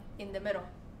someone in the middle,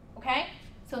 okay?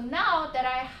 So now that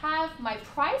I have my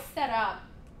price set up,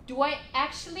 do I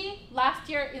actually, last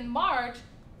year in March,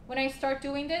 when I start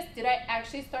doing this, did I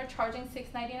actually start charging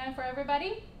 $6.99 for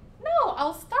everybody? No,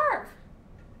 I'll starve.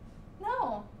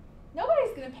 No,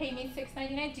 nobody's gonna pay me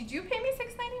 $6.99. Did you pay me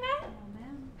 $6.99? Oh,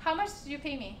 man. How much did you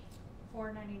pay me?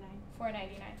 $4.99.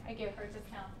 $4.99. I gave her a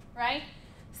discount, right?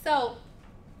 So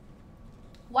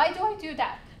why do I do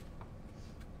that?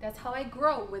 That's how I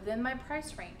grow within my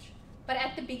price range. But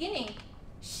at the beginning,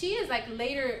 she is like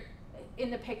later in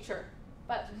the picture,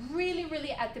 but really,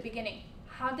 really at the beginning.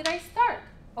 How did I start?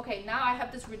 Okay, now I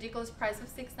have this ridiculous price of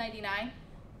 $6.99,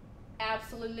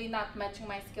 absolutely not matching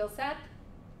my skill set,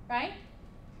 right?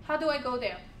 How do I go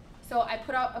there? So I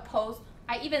put out a post.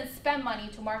 I even spent money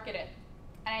to market it.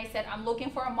 And I said, I'm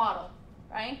looking for a model,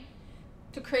 right?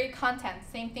 To create content,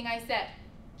 same thing I said.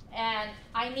 And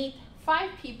I need 5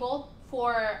 people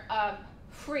for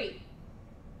free.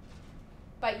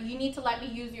 but you need to let me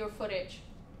use your footage.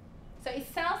 So it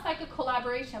sounds like a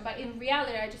collaboration, but in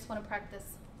reality, I just want to practice.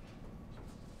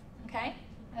 Okay?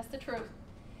 That's the truth.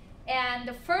 And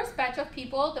the first batch of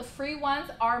people, the free ones,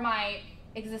 are my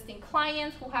existing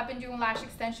clients who have been doing lash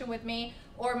extension with me,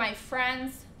 or my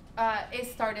friends.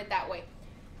 It started that way.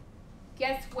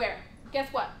 Guess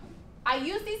what? I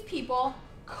used these people,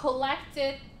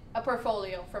 collected a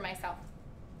portfolio for myself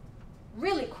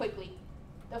really quickly.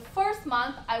 The first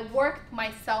month, I worked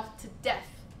myself to death.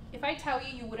 If I tell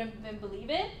you, you wouldn't even believe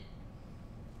it.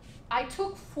 I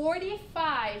took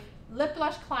 45 lip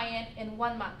blush client in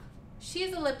 1 month.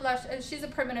 She's a lip blush, she's a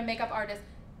permanent makeup artist.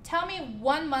 Tell me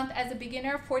 1 month as a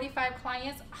beginner, 45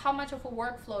 clients, how much of a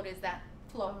workflow is that?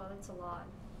 It's a lot.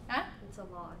 Huh? It's a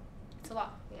lot. It's a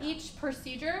lot. Yeah. Each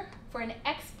procedure for an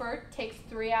expert takes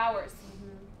 3 hours.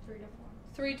 3 to 4.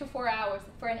 3 to 4 hours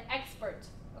for an expert,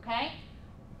 okay?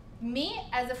 Me,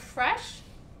 as a fresh,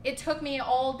 it took me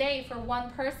all day for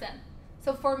one person.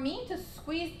 So for me to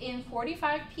squeeze in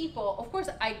 45 people, of course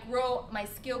my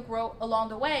skill grow along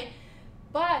the way,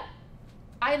 but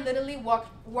I literally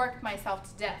worked myself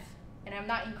to death. And I'm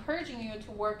not encouraging you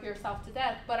to work yourself to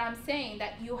death, but I'm saying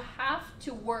that you have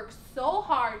to work so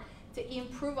hard to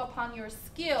improve upon your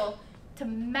skill to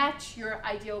match your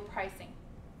ideal pricing.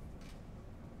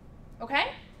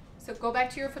 Okay? So go back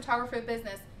to your photography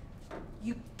business.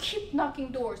 You keep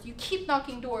knocking doors, you keep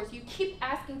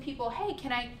asking people, hey,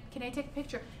 can I take a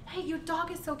picture? Hey, your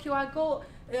dog is so cute, I'll go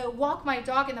walk my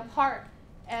dog in the park.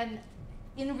 And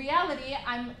in reality,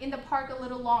 I'm in the park a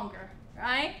little longer,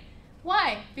 right?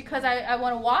 Why? Because I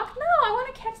want to walk? No, I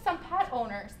want to catch some pet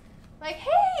owners. Like,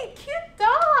 hey, cute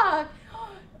dog.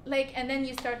 Like, and then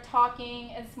you start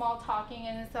talking and small talking,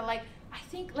 and it's like, I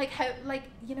think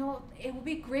it would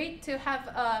be great to have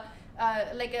a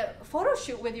photo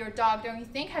shoot with your dog, don't you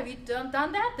think? Have you done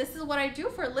that? This is what I do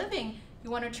for a living. You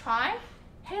want to try?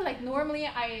 Hey, like normally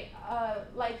I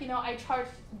charge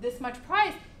this much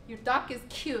price. Your dog is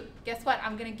cute. Guess what?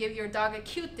 I'm gonna give your dog a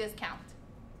cute discount.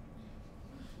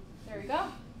 There you go.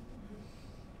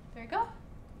 There you go.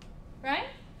 Right?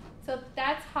 So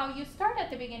that's how you start at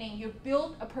the beginning. You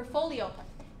build a portfolio.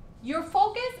 Your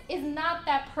focus is not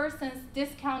that person's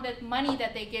discounted money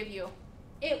that they give you.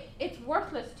 It's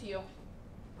worthless to you.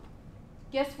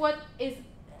 Guess what is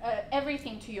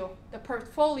everything to you? The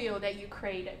portfolio that you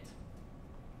created.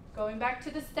 Going back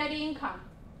to the steady income.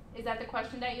 Is that the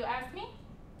question that you asked me?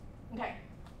 Okay.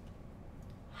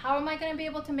 How am I going to be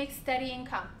able to make steady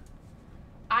income?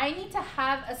 I need to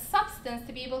have a substance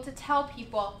to be able to tell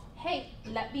people, hey,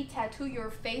 let me tattoo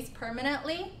your face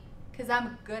permanently because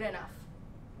I'm good enough.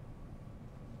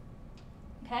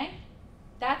 Okay?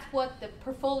 That's what the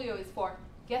portfolio is for.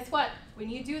 Guess what? When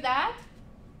you do that,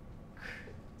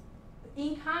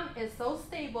 income is so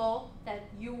stable that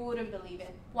you wouldn't believe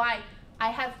it. Why?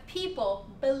 I have people,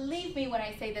 believe me when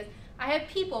I say this, I have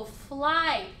people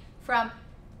fly from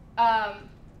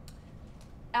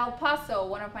El Paso,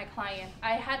 one of my clients.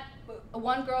 I had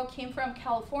one girl came from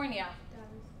California,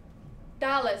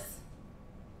 Dallas.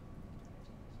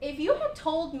 If you had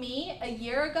told me a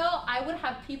year ago, I would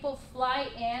have people fly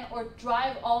in or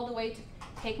drive all the way to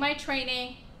take my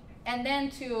training and then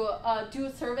to do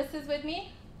services with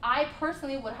me, I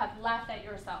personally would have laughed at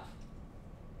yourself.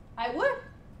 I would.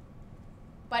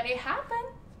 But it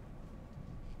happened.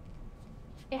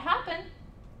 It happened.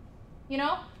 You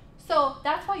know? So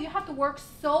that's why you have to work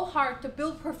so hard to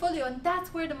build portfolio, and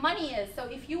that's where the money is. So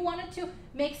if you wanted to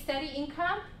make steady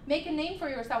income, make a name for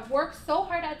yourself. Work so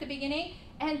hard at the beginning,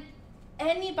 and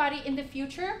anybody in the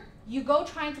future, you go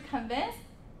trying to convince,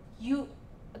 you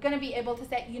are going to be able to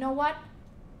say, you know what?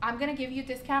 I'm going to give you a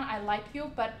discount. I like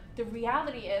you, but the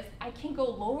reality is I can go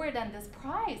lower than this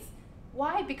price.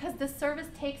 Why? Because this service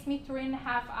takes me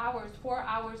 3.5 hours, 4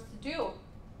 hours to do.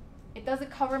 It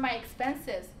doesn't cover my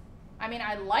expenses. I mean,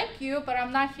 I like you, but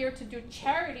I'm not here to do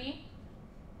charity.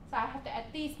 So I have to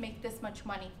at least make this much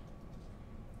money.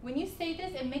 When you say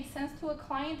this, it makes sense to a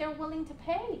client. They're willing to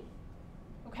pay.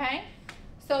 Okay?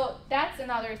 So that's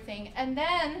another thing. And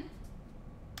then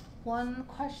one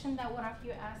question that one of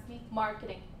you asked me,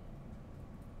 marketing.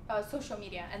 Social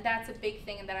media. And that's a big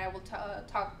thing that I will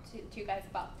talk to you guys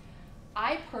about.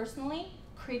 I personally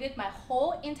created my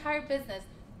whole entire business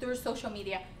through social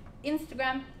media.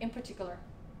 Instagram in particular.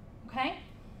 Okay?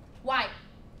 Why?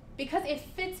 Because it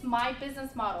fits my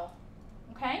business model.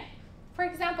 Okay? For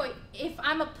example, if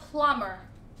I'm a plumber,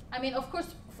 I mean, of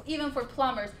course, even for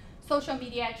plumbers, social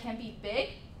media can be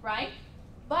big, right?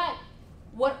 But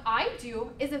what I do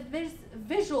is a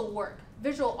visual work,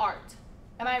 visual art.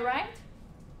 Am I right?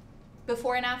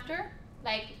 Before and after?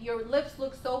 Like your lips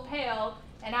look so pale,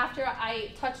 and after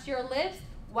I touched your lips,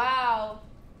 wow,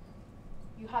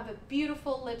 you have a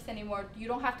beautiful lips anymore. You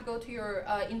don't have to go to your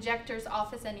injector's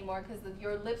office anymore because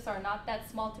your lips are not that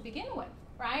small to begin with,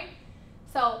 right?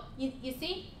 So you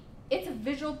see, it's a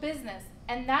visual business,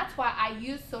 and that's why I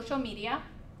use social media.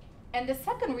 And the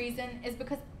second reason is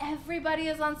because everybody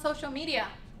is on social media.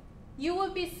 You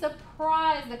would be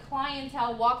surprised the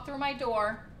clientele walk through my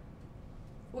door,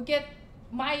 will get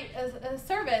my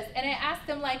service, and I ask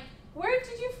them like, where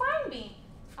did you find me?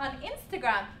 On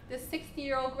Instagram. This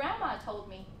 60-year-old grandma told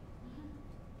me.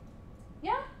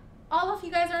 Yeah, all of you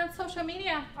guys are on social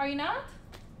media, are you not?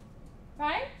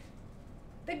 Right?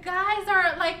 The guys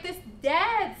are like this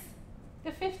dads,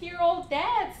 the 50-year-old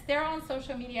dads, they're on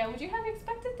social media. Would you have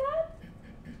expected that?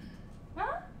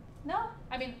 Huh? No.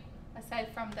 I mean, aside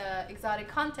from the exotic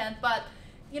content, but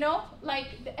you know, like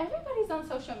everybody's on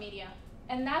social media,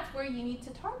 and that's where you need to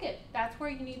target. That's where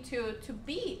you need to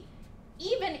be.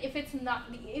 Even if it's not,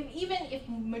 even if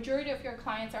majority of your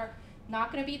clients are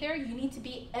not going to be there, you need to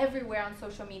be everywhere on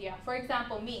social media. For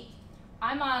example, me,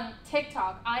 I'm on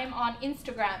TikTok, I'm on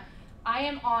Instagram, I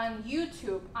am on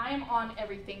YouTube, I am on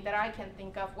everything that I can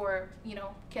think of or, you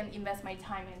know, can invest my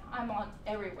time in. I'm on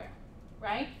everywhere,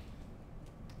 right?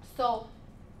 So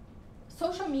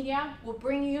social media will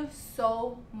bring you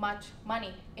so much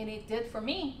money, and it did for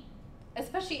me,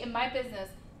 especially in my business.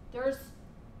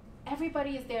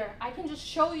 Everybody is there. I can just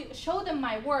show them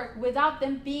my work without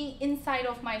them being inside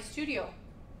of my studio,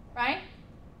 right?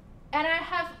 And I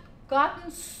have gotten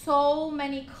so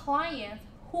many clients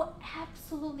who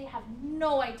absolutely have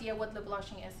no idea what lip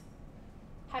blushing is.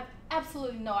 Have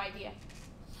absolutely no idea.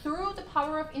 Through the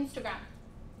power of Instagram,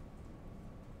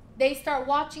 they start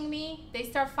watching me, they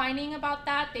start finding about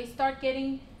that, they start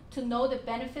getting to know the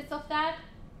benefits of that.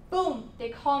 Boom, they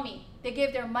call me. They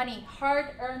give their money,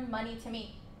 hard-earned money to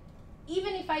me.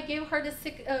 Even if I give her the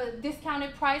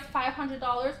discounted price, $500,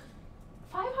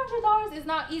 $500 is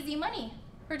not easy money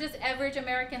for just average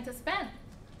American to spend.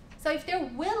 So if they're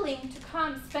willing to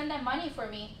come spend that money for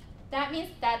me, that means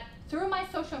that through my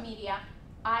social media,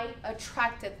 I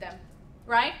attracted them,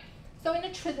 right? So in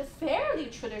a fairly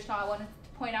traditional, I want to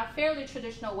point out, fairly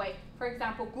traditional way, for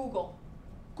example, Google.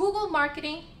 Google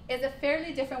marketing is a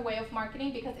fairly different way of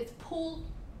marketing because it's pull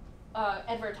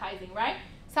advertising, right?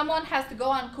 Someone has to go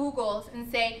on Google and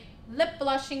say, lip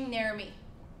blushing near me,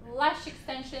 lash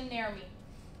extension near me.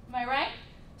 Am I right?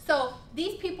 So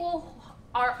these people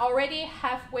are already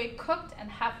halfway cooked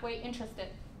and halfway interested,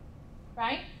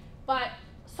 right? But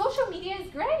social media is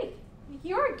great.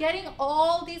 You're getting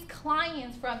all these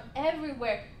clients from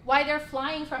everywhere. Why they're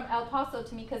flying from El Paso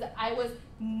to me because I was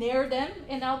near them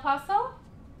in El Paso?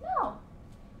 No.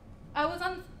 I was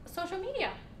on social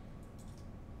media.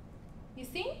 You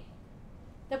see?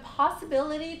 The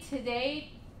possibility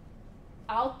today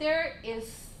out there is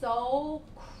so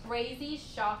crazy,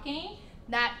 shocking,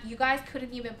 that you guys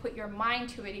couldn't even put your mind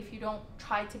to it if you don't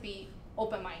try to be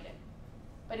open-minded.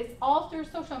 But it's all through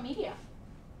social media.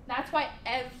 That's why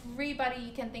everybody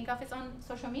you can think of is on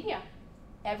social media.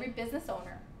 Every business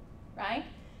owner, right?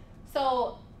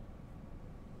 So,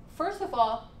 first of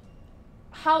all,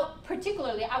 how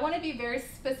particularly, I want to be very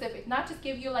specific, not just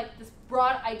give you like this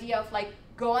broad idea of like,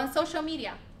 go on social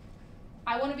media.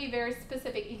 I want to be very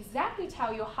specific, exactly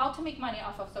tell you how to make money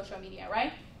off of social media,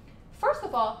 right? First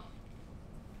of all,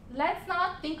 let's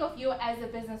not think of you as a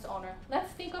business owner.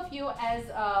 Let's think of you as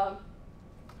a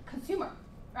consumer,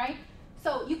 right?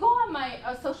 So you go on my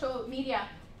social media.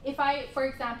 If I, for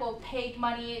example, paid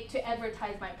money to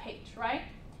advertise my page, right?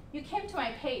 You came to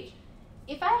my page.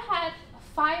 If I had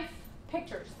 5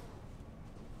 pictures,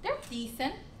 they're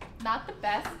decent, not the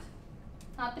best,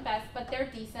 but they're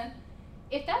decent.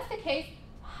 If that's the case,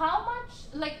 how much,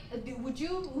 like, would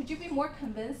you be more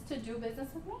convinced to do business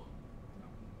with me?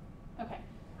 Okay.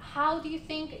 How do you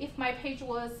think if my page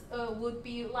was would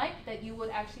be like that you would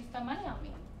actually spend money on me?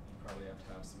 You probably have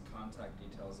to have some contact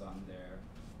details on there.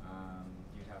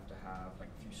 You'd have to have like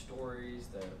a few stories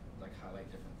that like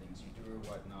highlight different things you do or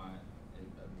whatnot.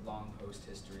 A long post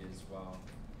history as well.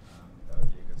 That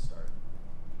would be a good start.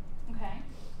 Okay.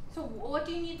 So what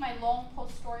do you need my long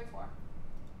post story for?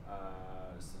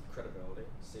 Some credibility.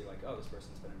 See, like, oh, this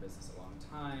person's been in business a long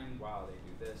time. Wow, they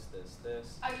do this, this,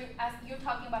 this. Are you you're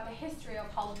talking about the history of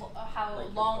how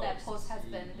Like long your that post has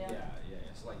been? Yeah.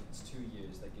 So like it's 2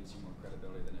 years. That gives you more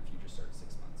credibility than if you just started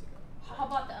 6 months ago. How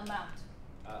about the amount?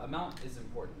 Amount is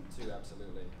important too,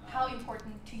 absolutely. How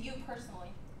important to you personally?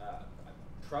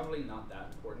 Probably not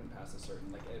that important past a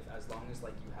certain, like as long as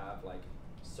like you have like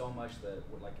so much that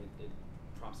would like it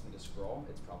prompts me to scroll,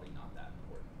 it's probably not that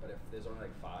important. But if there's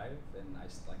only like 5 and I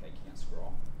can't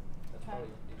scroll, that's Okay.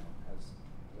 probably, has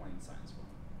warning signs for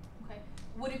me. Okay.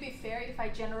 Would it be fair if I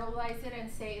generalize it and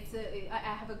say I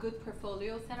have a good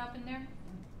portfolio set up in there?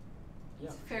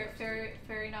 Yeah.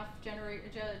 Fair enough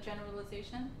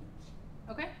generalization.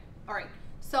 Okay. All right.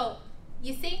 So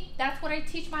you see, that's what I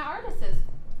teach my artists.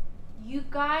 You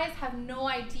guys have no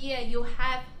idea. You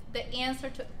have the answer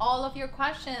to all of your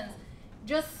questions.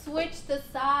 Just switch the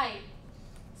side.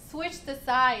 Switch the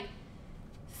side.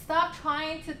 Stop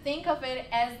trying to think of it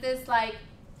as this like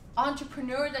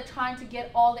entrepreneur that's trying to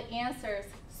get all the answers.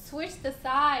 Switch the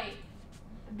side.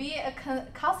 Be a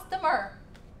customer.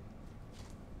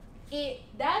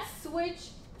 That switch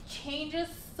changes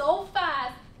so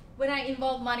fast when I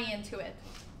involve money into it.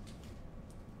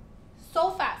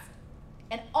 So fast.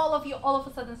 And all of you all of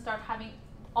a sudden start having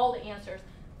all the answers.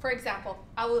 For example,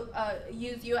 I will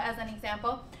use you as an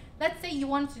example. Let's say you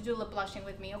wanted to do lip blushing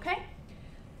with me, okay?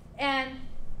 And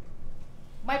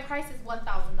my price is $1,000.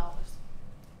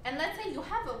 And let's say you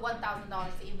have a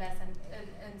 $1,000 to invest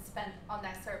and spend on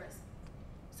that service.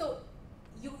 So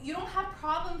you don't have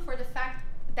problem for the fact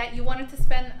that you wanted to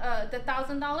spend the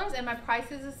 $1,000 and my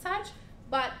price is as such.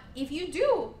 But if you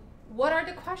do, what are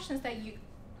the questions that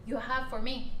you have for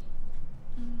me?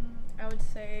 I would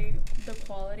say the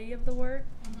quality of the work,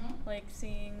 Mm-hmm. like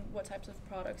seeing what types of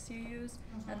products you use,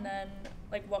 Mhm. and then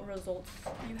like what results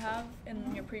you have in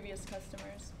Mhm. your previous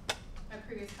customers. My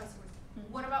previous customers. Mhm.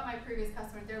 What about my previous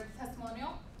customers? They're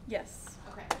testimonial? Yes.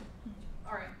 Okay.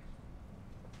 All right.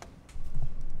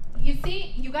 You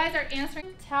see, you guys are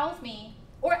answering, tells me,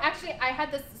 or actually I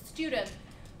had this student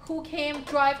who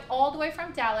drive all the way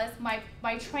from Dallas.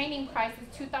 My training price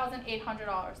is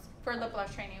 $2,800 for lip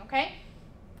blush training, okay?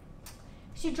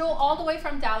 She drove all the way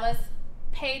from Dallas,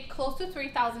 paid close to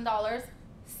 $3,000,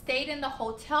 stayed in the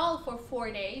hotel for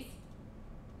 4 days.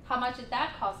 How much did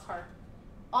that cost her?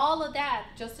 All of that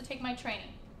just to take my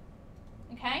training,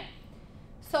 okay?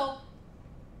 So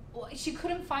she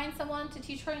couldn't find someone to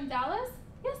teach her in Dallas?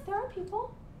 Yes, there are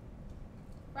people,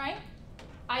 right?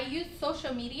 I use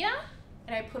social media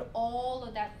and I put all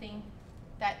of that thing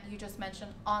that you just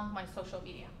mentioned on my social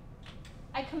media.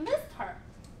 I convinced her.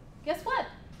 Guess what?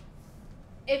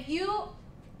 If you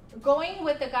going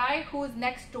with the guy who is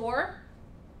next door,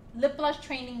 lip blush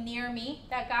training near me,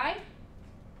 that guy,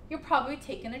 you're probably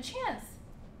taking a chance.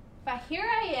 But here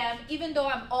I am, even though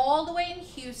I'm all the way in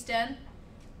Houston,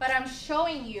 but I'm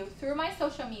showing you through my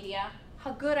social media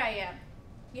how good I am.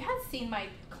 You had seen my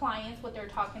clients, what they're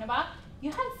talking about.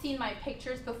 You had seen my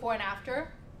pictures before and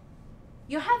after.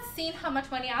 You had seen how much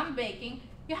money I'm making.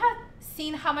 You had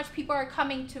seen how much people are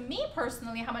coming to me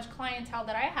personally, how much clientele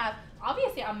that I have.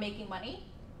 Obviously, I'm making money.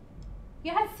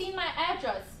 You had seen my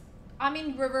address. I'm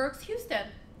in River Oaks, Houston.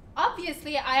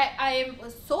 Obviously, I am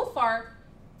so far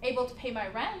able to pay my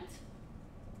rent.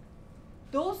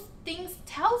 Those things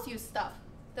tells you stuff,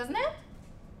 doesn't it?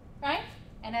 Right?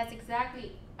 And that's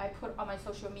exactly I put on my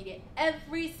social media.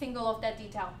 Every single of that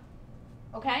detail.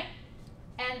 Okay?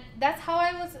 And that's how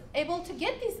I was able to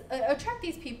get attract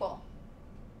these people.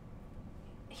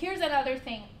 Here's another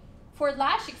thing. For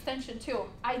lash extension too,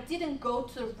 I didn't go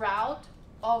to the route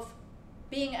of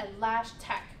being a lash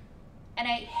tech. And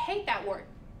I hate that word.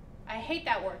 I hate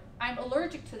that word. I'm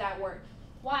allergic to that word.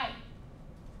 Why?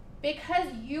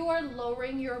 Because you are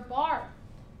lowering your bar.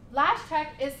 Lash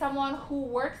tech is someone who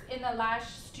works in a lash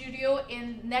studio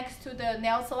next to the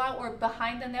nail salon or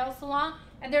behind the nail salon.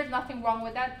 And there's nothing wrong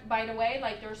with that, by the way.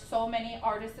 Like, there's so many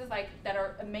artists that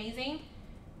are amazing.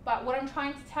 But what I'm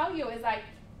trying to tell you is like,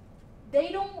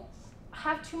 they don't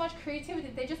have too much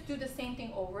creativity. They just do the same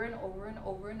thing over and over and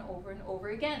over and over and over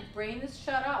again. Brain is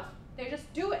shut off. They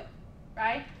just do it,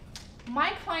 right?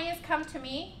 My clients come to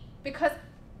me because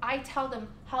I tell them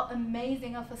how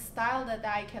amazing of a style that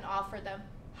I can offer them,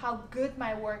 how good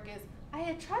my work is. I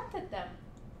attracted them.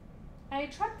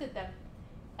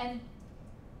 And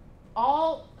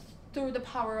all through the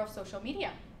power of social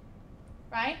media,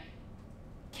 right?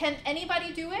 Can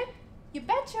anybody do it? You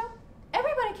betcha.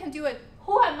 Everybody can do it.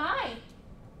 Who am I?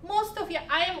 Most of you,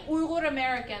 I am Uyghur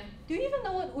American. Do you even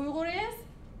know what Uyghur is?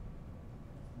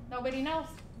 Nobody knows.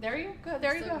 There you go.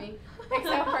 There you go. Me.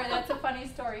 Except for that's a funny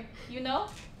story. You know?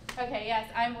 Okay, yes,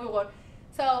 I'm Uyghur.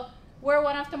 So we're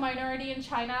one of the minority in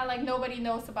China. Like, nobody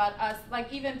knows about us.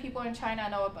 Like, even people in China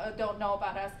don't know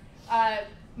about us.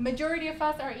 Majority of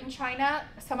us are in China.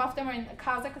 Some of them are in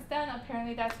Kazakhstan.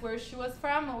 Apparently that's where she was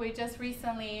from. We just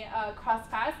recently crossed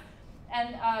paths.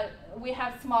 And we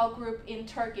have small group in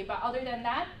Turkey. But other than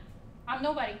that, I'm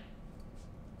nobody.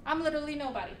 I'm literally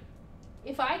nobody.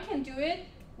 If I can do it,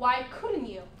 why couldn't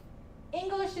you?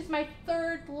 English is my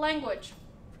third language.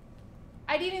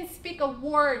 I didn't speak a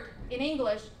word in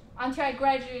English until I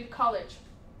graduated college,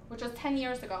 which was 10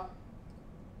 years ago.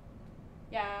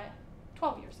 Yeah,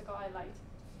 12 years ago I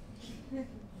lied.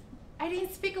 I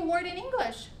didn't speak a word in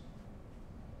English.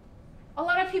 A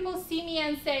lot of people see me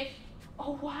and say,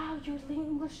 oh wow, your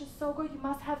English is so good, you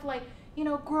must have like, you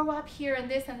know, grow up here and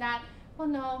this and that. Well,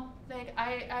 no, like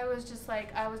I was just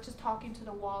talking to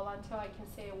the wall until I can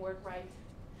say a word right.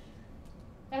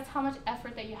 That's how much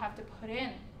effort that you have to put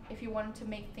in if you want to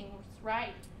make things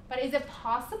right. But is it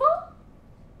possible?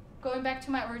 Going back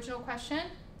to my original question,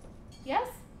 yes.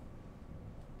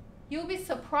 You'll be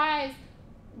surprised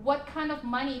what kind of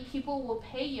money people will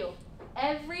pay you.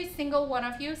 Every single one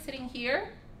of you sitting here,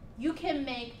 you can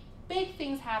make big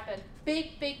things happen.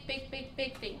 Big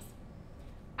things.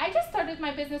 I just started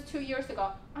my business 2 years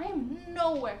ago. I am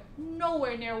nowhere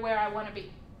near where I want to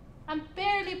be. I'm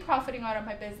barely profiting out of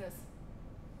my business.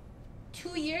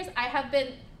 2 years, I have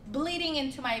been bleeding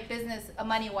into my business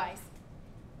money-wise.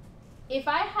 If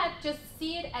I had just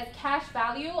seen it as cash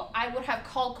value, I would have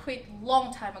called quit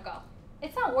long time ago.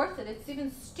 It's not worth it. It's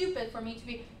even stupid for me to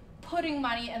be putting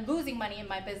money and losing money in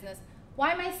my business.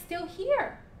 Why am I still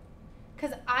here?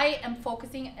 Because I am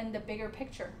focusing in the bigger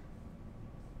picture.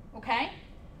 Okay?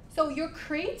 So your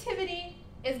creativity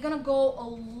is going to go a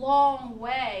long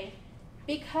way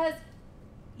because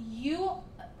you,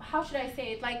 how should I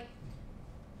say it, like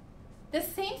the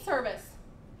same service,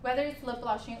 whether it's lip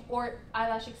blushing or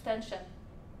eyelash extension,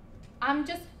 I'm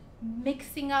just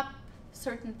mixing up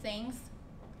certain things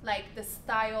like the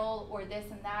style or this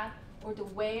and that or the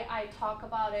way I talk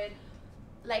about it.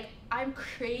 Like I'm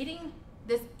creating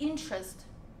this interest,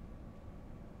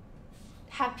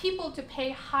 have people to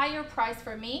pay higher price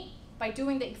for me by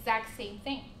doing the exact same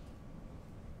thing.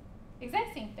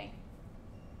 Exact same thing.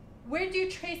 Where do you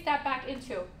trace that back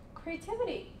into?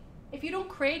 Creativity. If you don't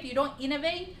create, you don't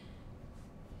innovate,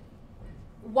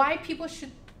 why people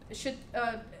should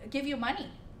give you money?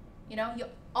 You know, you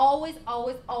always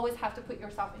have to put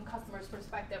yourself in customer's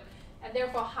perspective. And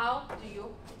therefore, how do you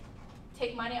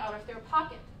take money out of their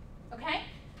pocket? Okay?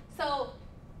 So,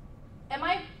 am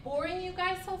I boring you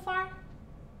guys so far?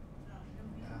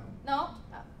 No?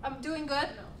 I'm doing good?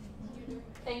 No.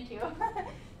 Thank you.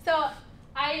 So,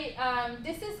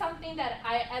 this is something that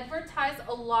I advertise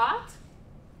a lot.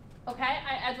 Okay?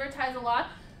 I advertise a lot.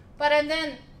 But and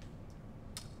then,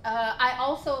 I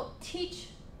also teach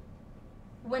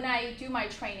when I do my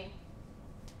training.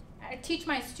 I teach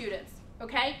my students,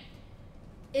 okay?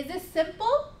 Is this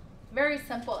simple? Very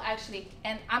simple, actually.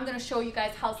 And I'm going to show you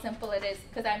guys how simple it is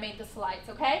because I made the slides,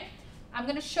 okay? I'm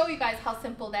going to show you guys how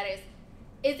simple that is.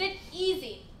 Is it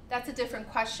easy? That's a different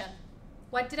question.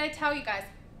 What did I tell you guys?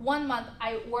 1 month,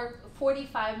 I worked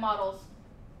 45 models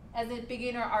as a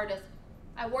beginner artist.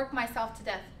 I worked myself to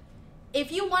death.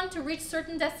 If you want to reach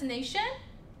certain destination,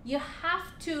 you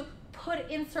have to put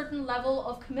in certain level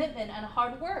of commitment and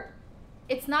hard work.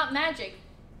 It's not magic.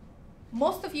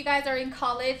 Most of you guys are in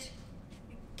college.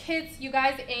 Kids, you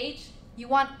guys age, you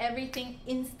want everything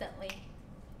instantly.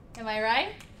 Am I right?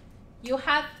 You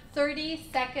have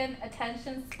 30-second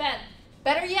attention span.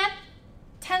 Better yet,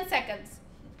 10 seconds.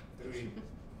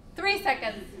 3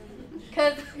 seconds.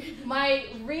 Because my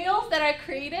reels that I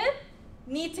created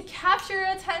need to capture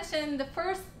your attention the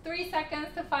first 3 seconds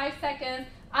to 5 seconds.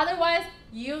 Otherwise,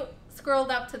 you scrolled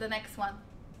up to the next one.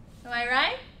 Am I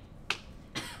right?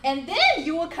 And then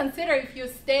you will consider if you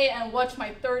stay and watch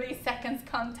my 30 seconds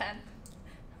content.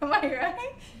 Am I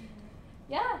right?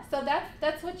 Yeah, so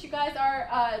that's what you guys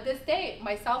are this day.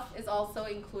 Myself is also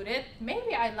included.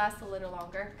 Maybe I last a little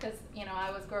longer because you know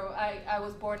I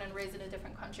was born and raised in a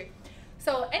different country.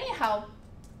 So anyhow,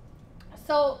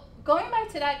 so going back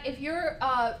to that, if you're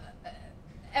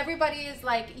everybody is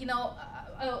like, you know,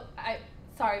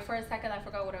 sorry, for a second I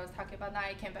forgot what I was talking about. Now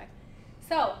I came back.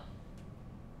 So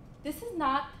this is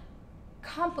not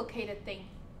complicated thing.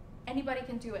 Anybody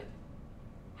can do it.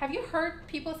 Have you heard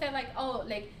people say like, oh,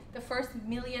 like the first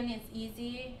million is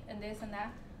easy and this and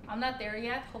that? I'm not there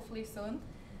yet, hopefully soon.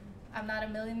 I'm not a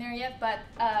millionaire yet, but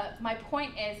my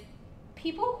point is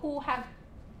people who have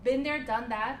been there, done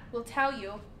that will tell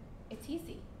you it's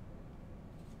easy,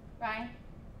 right?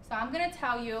 So I'm gonna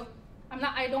tell you,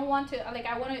 I don't want to, like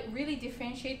I wanna really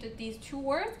differentiate these two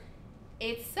words.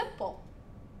 It's simple,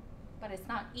 but it's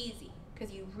not easy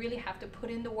because you really have to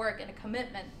put in the work and a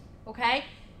commitment, okay?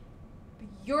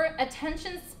 Your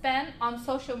attention span on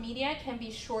social media can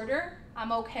be shorter.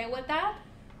 I'm okay with that,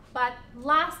 but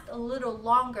last a little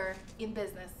longer in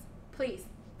business, please.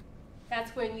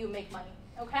 That's when you make money,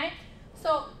 okay?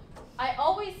 So I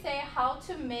always say how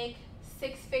to make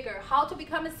six-figure, how to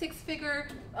become a six-figure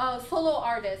solo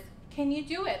artist. Can you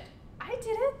do it? I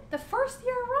did it the first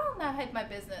year around I had my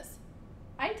business.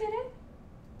 I did it,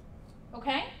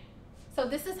 okay? So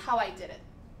this is how I did it.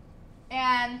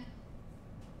 And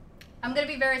I'm gonna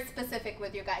be very specific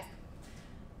with you guys.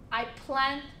 I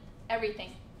planned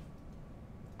everything.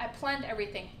 I planned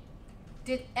everything.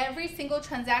 Did every single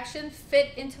transaction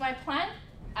fit into my plan?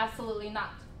 Absolutely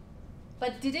not.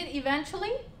 But did it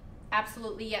eventually?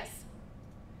 Absolutely yes.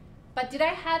 But did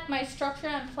I have my structure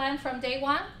and plan from day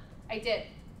one? I did.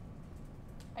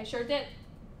 I sure did.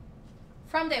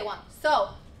 From day one. So,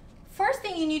 first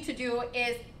thing you need to do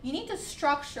is you need to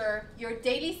structure your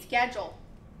daily schedule.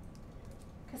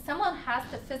 Because someone has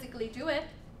to physically do it.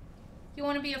 You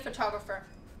want to be a photographer.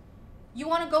 You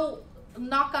want to go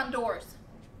knock on doors.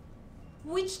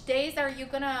 Which days are you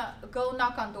going to go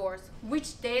knock on doors?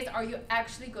 Which days are you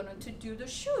actually going to do the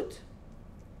shoot?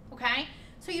 Okay?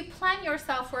 So you plan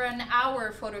yourself for an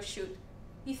hour photo shoot.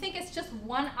 You think it's just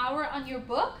 1 hour on your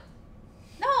book?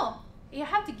 No, you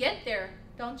have to get there,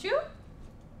 don't you?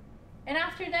 And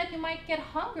after that, you might get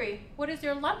hungry. What is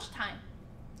your lunchtime?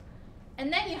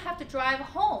 And then you have to drive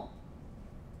home.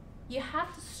 You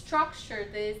have to structure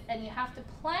this and you have to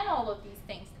plan all of these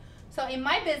things. So in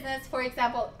my business, for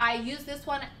example, I use this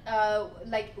one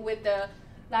like with the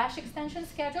lash extension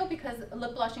schedule because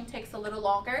lip blushing takes a little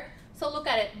longer. So look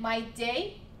at it, my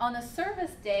day on a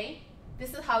service day,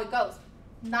 this is how it goes.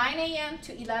 9 a.m.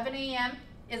 to 11 a.m.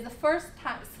 is the first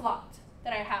time slot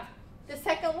that I have. The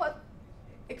second one,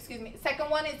 second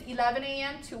one is 11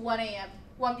 a.m. to 1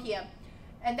 p.m.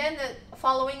 And then the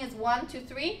following is 1 to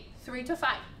 3, 3 to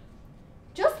 5.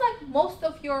 Just like most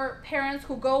of your parents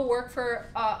who go work for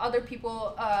other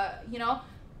people, you know,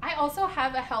 I also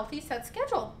have a healthy set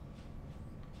schedule.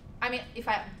 I mean, if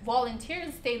I volunteer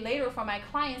and stay later for my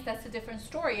clients, that's a different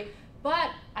story. But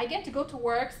I get to go to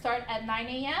work, start at 9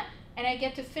 a.m. and I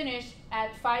get to finish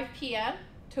at 5 p.m.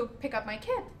 to pick up my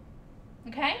kid.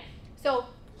 Okay? So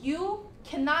you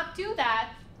cannot do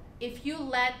that if you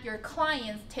let your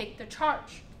clients take the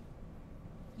charge.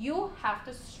 You have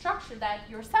to structure that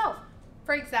yourself.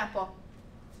 For example,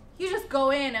 you just go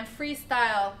in and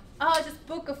freestyle. Oh, just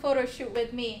book a photo shoot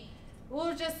with me.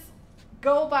 We'll just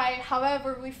go by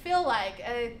however we feel like.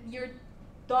 Your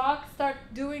dog start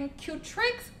doing cute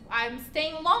tricks, I'm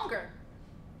staying longer.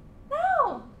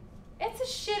 No, it's a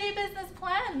shitty business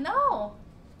plan. No,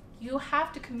 you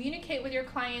have to communicate with your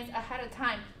clients ahead of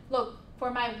time. Look, for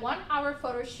my 1 hour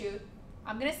photo shoot,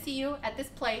 I'm gonna see you at this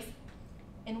place.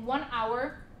 In 1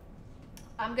 hour,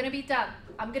 I'm gonna be done.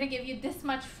 I'm gonna give you this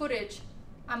much footage.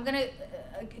 I'm gonna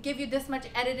give you this much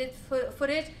edited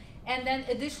footage, and then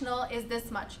additional is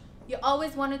this much. You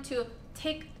always wanted to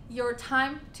take your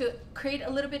time to create a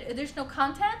little bit additional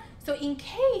content, so in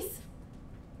case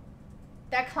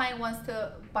that client wants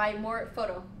to buy more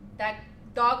photo, that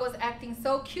dog was acting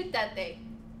so cute that day,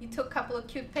 you took a couple of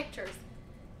cute pictures,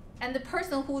 and the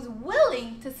person who's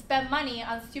willing to spend money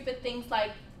on stupid things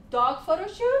like dog photo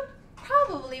shoot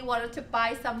probably wanted to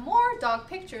buy some more dog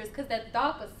pictures because that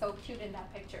dog was so cute in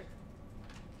that picture.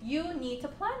 You need to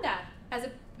plan that as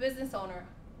a business owner,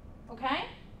 okay?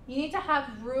 You need to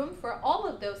have room for all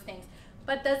of those things.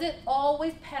 But does it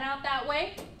always pan out that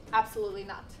way? Absolutely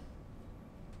not.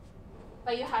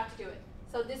 But you have to do it.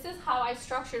 So this is how I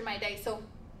structured my day. So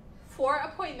 4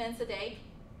 appointments a day.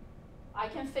 I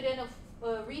can fit in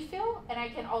a refill, and I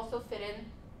can also fit in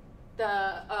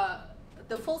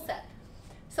the full set.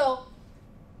 So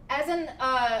as in,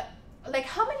 like,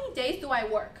 how many days do I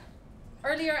work?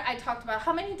 Earlier I talked about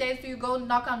how many days do you go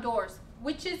knock on doors?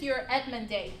 Which is your admin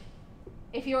day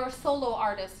if you're a solo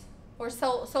artist or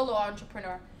solo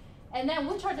entrepreneur? And then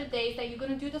which are the days that you're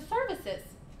going to do the services,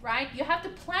 right? You have to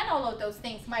plan all of those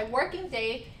things. My working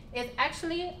day is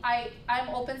actually, I'm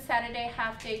open Saturday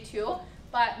half day too,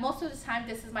 but most of the time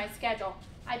this is my schedule.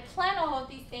 I plan all of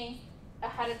these things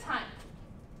ahead of time.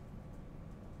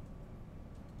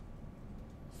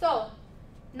 So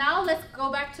now let's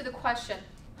go back to the question.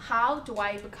 How do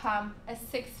I become a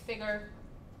 6-figure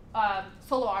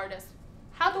solo artist?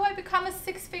 How do I become a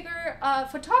 6-figure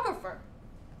photographer?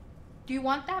 Do you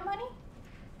want that money?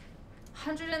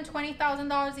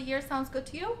 $120,000 a year sounds good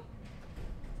to you?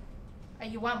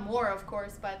 You want more, of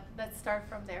course, but let's start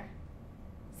from there.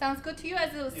 Sounds good to you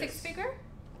as a 6-figure?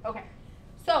 Okay.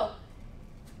 So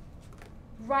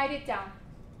write it down.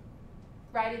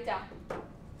 Write it down.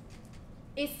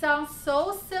 It sounds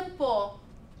so simple.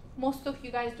 Most of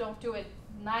you guys don't do it.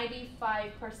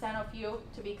 95% of you,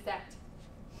 to be exact.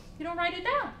 You don't write it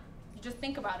down. You just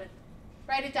think about it.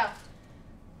 Write it down.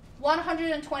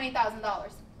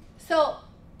 $120,000. So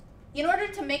in order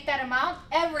to make that amount,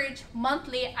 average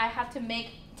monthly, I have to make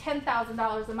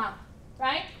 $10,000 a month,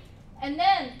 right? And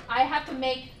then I have to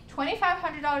make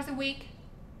 $2,500 a week,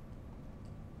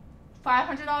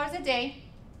 $500 a day,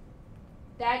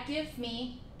 that gives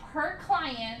me per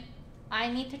client,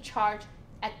 I need to charge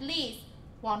at least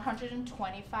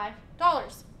 $125.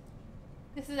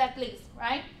 This is at least,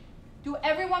 right? Do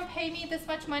everyone pay me this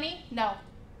much money? No.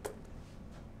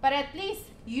 But at least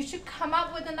you should come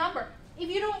up with a number. If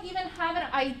you don't even have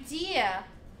an idea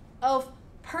of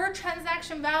per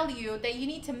transaction value that you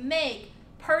need to make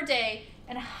per day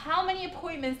and how many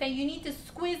appointments that you need to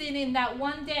squeeze in that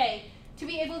one day to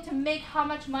be able to make how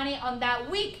much money on that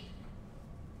week,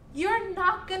 you're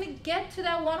not going to get to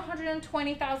that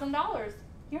 $120,000.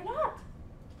 You're not.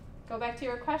 Go back to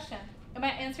your question. Am I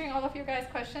answering all of your guys'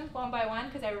 questions one by one?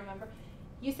 Because I remember.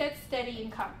 You said steady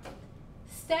income.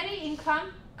 Steady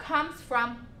income comes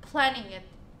from planning it,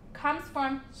 comes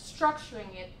from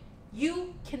structuring it.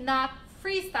 You cannot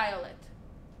freestyle it.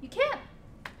 You can't.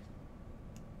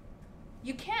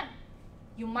 You can't.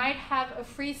 You might have a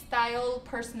freestyle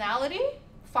personality,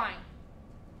 fine.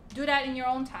 Do that in your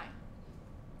own time.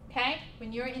 Okay?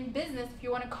 When you're in business, if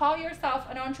you want to call yourself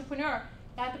an entrepreneur,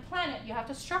 you have to plan it, you have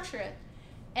to structure it.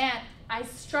 And I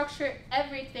structure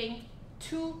everything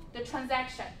to the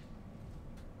transaction.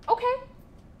 Okay,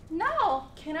 now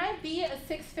can I be a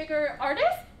six-figure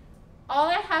artist? All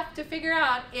I have to figure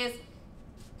out is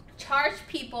charge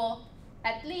people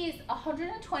at least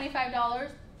 $125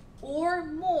 or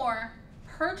more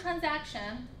per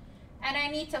transaction, and I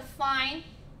need to find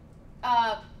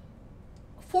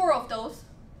 4 of those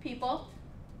people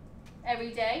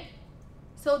every day.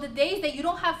 So the days that you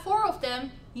don't have 4 of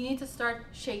them, you need to start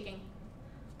shaking.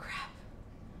 Crap,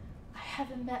 I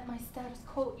haven't met my status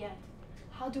quo yet.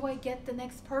 How do I get the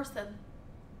next person?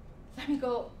 Let me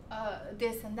go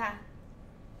this and that.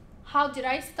 How did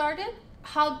I start it?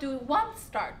 How do one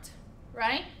start,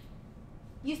 right?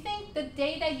 You think the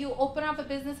day that you open up a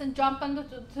business and jump onto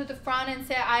to the front and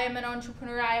say, I am an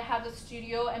entrepreneur, I have a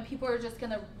studio, and people are just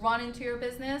gonna run into your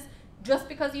business just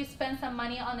because you spend some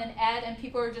money on an ad and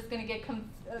people are just gonna get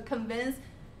convinced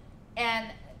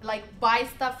and like buy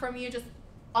stuff from you just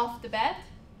off the bat?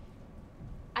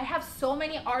 I have so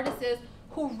many artists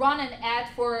who run an ad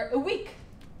for a week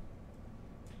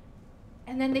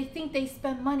and then they think they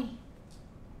spend money.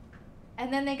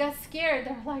 And then they got scared.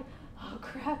 They're like, oh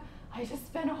crap, I just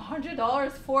spent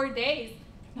 $100 4 days.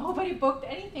 Nobody booked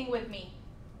anything with me.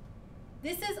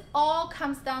 This is all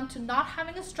comes down to not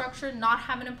having a structure, not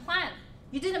having a plan.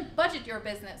 You didn't budget your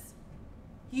business.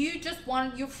 You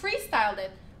freestyled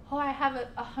it. Oh, I have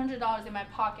 $100 in my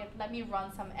pocket. Let me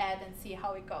run some ad and see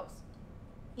how it goes.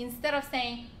 Instead of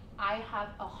saying, I have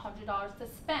 $100 to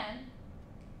spend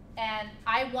and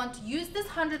I want to use this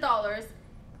 $100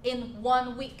 in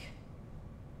 1 week.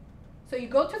 So you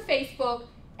go to Facebook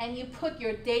and you put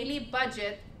your daily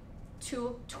budget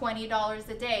to $20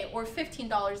 a day or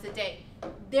 $15 a day.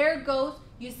 There goes,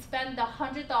 you spend the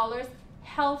 $100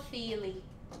 healthily,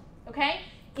 okay?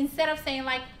 Instead of saying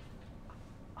like,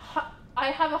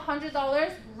 I have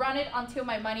 $100, run it until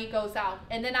my money goes out.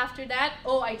 And then after that,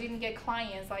 oh, I didn't get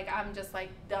clients, like I'm just like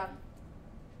done.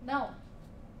 No,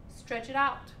 stretch it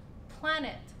out, plan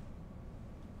it,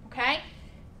 okay?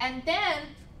 And then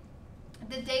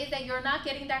the days that you're not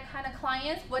getting that kind of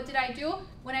clients, what did I do?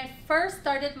 When I first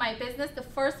started my business, the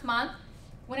first month,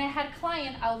 when I had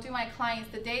clients, I'll do my clients.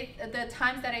 The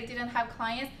times that I didn't have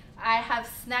clients, I have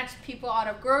snatched people out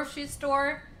of grocery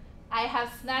store. I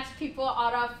have snatched people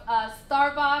out of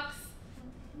Starbucks.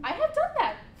 I have done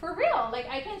that for real. Like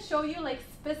I can show you like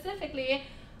specifically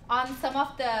on some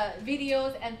of the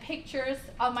videos and pictures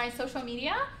on my social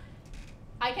media.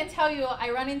 I can tell you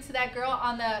I run into that girl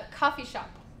on the coffee shop.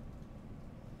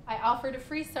 I offered a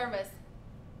free service,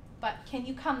 but can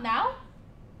you come now?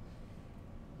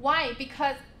 Why?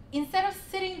 Because instead of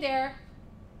sitting there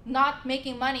not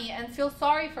making money and feel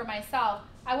sorry for myself,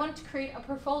 I wanted to create a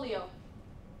portfolio.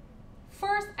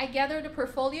 First, I gathered a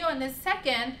portfolio, and then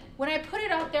second, when I put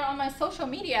it out there on my social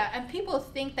media and people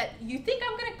think that, you think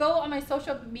I'm gonna go on my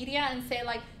social media and say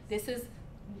like, this is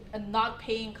a not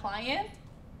paying client?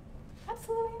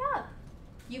 Absolutely not.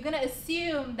 You're gonna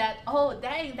assume that, oh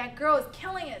dang, that girl is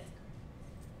killing it.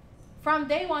 From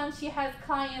day one, she has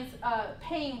clients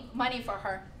paying money for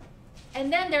her.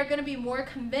 And then they're gonna be more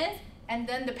convinced, and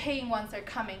then the paying ones are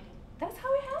coming. That's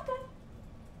how it happened.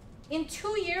 In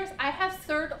 2 years, I have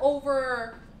served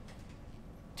over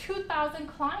 2,000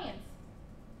 clients.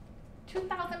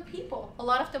 2,000 people. A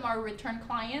lot of them are return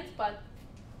clients, but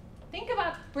think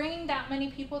about bringing that many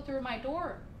people through my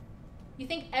door. You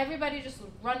think everybody just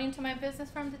run into my business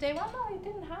from the day? Well, no, it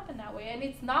didn't happen that way, and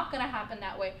it's not gonna happen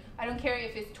that way. I don't care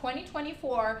if it's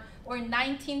 2024 or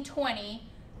 1920,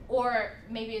 or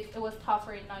maybe it was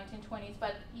tougher in 1920s,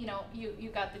 but you know, you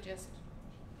got the gist.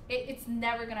 It's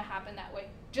never gonna happen that way,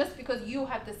 just because you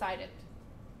have decided,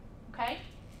 okay?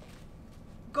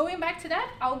 Going back to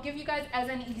that, I'll give you guys as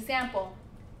an example.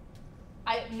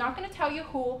 I'm not gonna tell you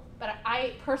who, but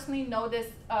I personally know this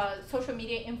social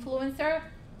media influencer.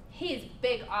 He is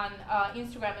big on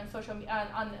Instagram and social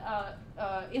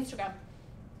Instagram.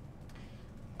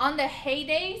 On the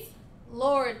heydays,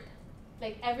 Lord,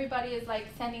 like everybody is like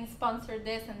sending sponsored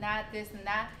this and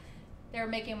that. They're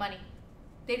making money.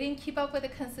 They didn't keep up with the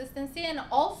consistency, and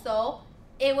also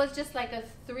it was just like a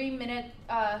 3-minute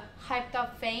hyped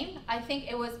up fame. I think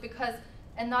it was because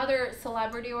another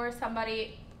celebrity or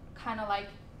somebody kind of like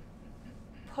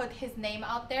put his name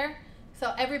out there.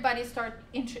 So everybody started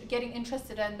getting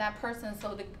interested in that person,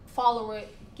 so the follower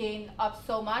gained up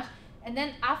so much. And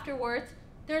then afterwards,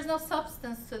 there's no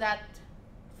substance to that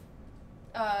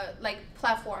like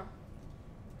platform.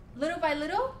 Little by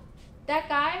little, that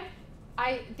guy,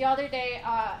 the other day,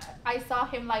 I saw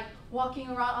him like walking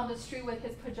around on the street with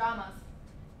his pajamas.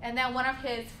 And then one of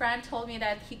his friends told me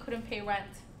that he couldn't pay rent.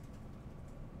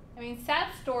 I mean, sad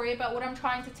story, but what I'm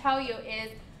trying to tell you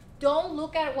is don't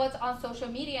look at what's on social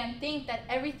media and think that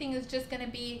everything is just going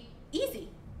to be easy.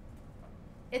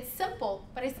 It's simple,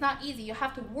 but it's not easy. You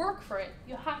have to work for it.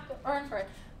 You have to earn for it.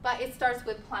 But it starts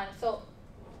with plan. So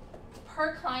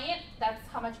per client, that's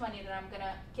how much money that I'm going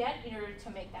to get in order to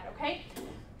make that, okay?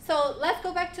 So let's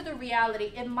go back to the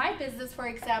reality. In my business, for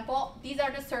example, these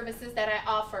are the services that I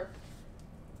offer.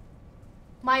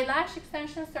 My lash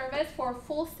extension service for a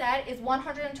full set is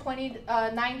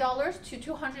 $129 to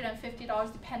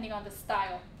 $250 depending on the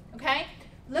style, okay?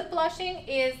 Lip blushing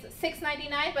is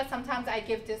 $6.99, but sometimes I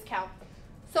give discount.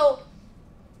 So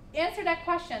answer that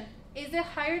question. Is it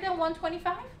higher than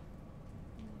 $125?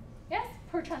 Yes,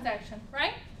 per transaction,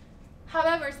 right?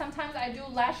 However, sometimes I do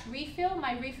lash refill.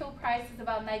 My refill price is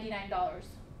about $99,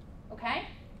 okay?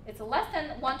 It's less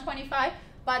than $125,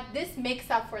 but this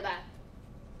makes up for that.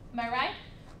 Am I right?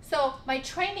 So my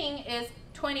training is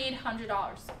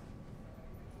 $2,800,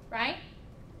 right?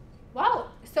 Wow,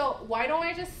 so why don't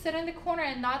I just sit in the corner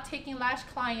and not taking lash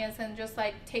clients and just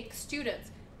like take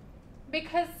students?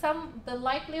 Because the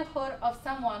likelihood of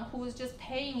someone who is just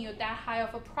paying you that high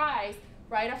of a price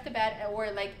right off the bat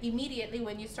or like immediately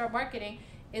when you start marketing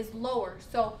is lower.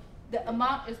 So the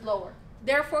amount is lower.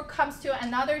 Therefore comes to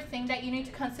another thing that you need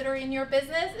to consider in your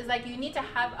business is like you need to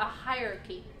have a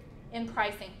hierarchy in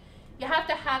pricing. You have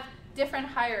to have different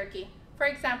hierarchy. For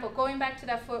example, going back to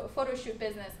that photo shoot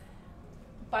business.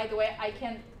 By the way, I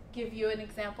can give you an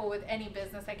example with any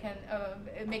business. I can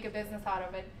make a business out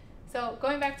of it. So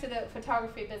going back to the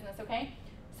photography business, okay?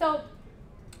 So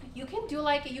you can do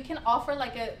you can offer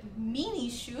like a mini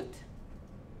shoot,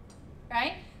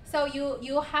 right? So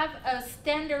you have a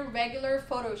standard regular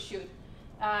photo shoot.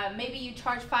 Maybe you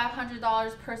charge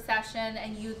 $500 per session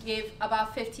and you give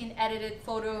about 15 edited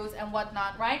photos and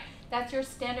whatnot, right? That's your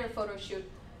standard photo shoot.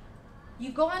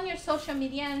 You go on your social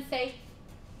media and say,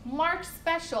 March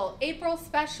special, April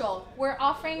special, we're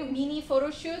offering mini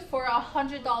photo shoots for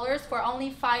 $100 for only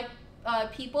 5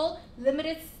 people,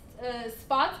 limited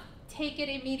spots, take it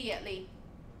immediately.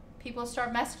 People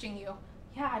start messaging you.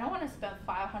 Yeah, I don't want to spend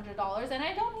 $500 and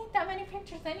I don't need that many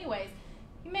pictures anyways.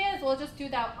 You may as well just do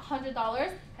that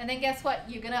 $100 and then guess what?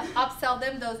 You're going to upsell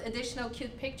them those additional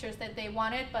cute pictures that they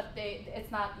wanted, but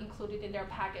it's not included in their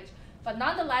package. But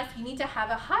nonetheless, you need to have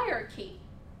a hierarchy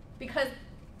because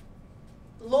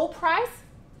low price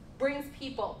brings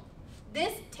people.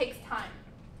 This takes time.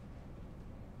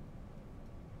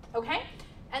 Okay?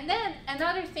 And then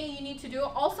another thing you need to do,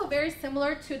 also very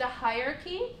similar to the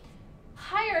hierarchy.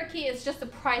 Hierarchy is just the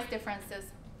price differences.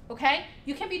 Okay?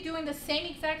 You can be doing the same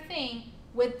exact thing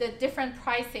with the different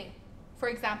pricing. For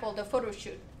example, the photo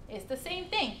shoot is the same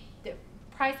thing, the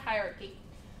price hierarchy.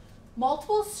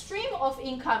 Multiple stream of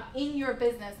income in your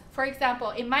business. For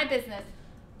example, in my business,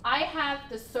 I have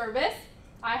the service,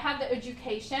 I have the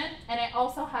education, and I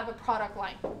also have a product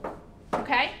line.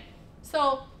 Okay?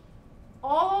 So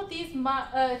all these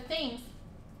things,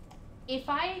 if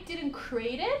I didn't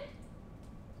create it,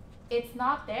 it's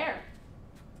not there.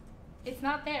 It's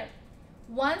not there.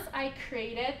 Once I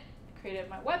created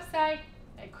my website,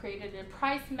 I created a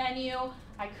price menu,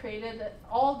 I created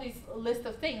all these list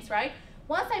of things, right?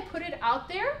 Once I put it out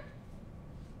there,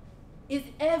 is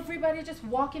everybody just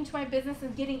walk into my business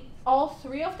and getting all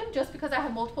 3 of them just because I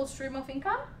have multiple stream of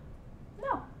income?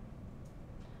 No.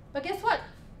 But guess what?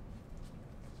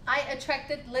 I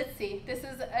attracted Litzy. This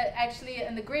is actually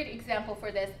a great example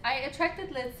for this. I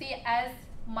attracted Litzy as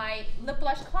my lip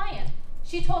blush client.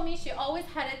 She told me she always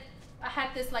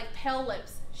had this like pale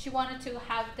lips. She wanted to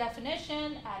have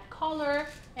definition, add color,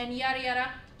 and yada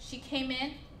yada. She came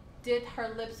in, did her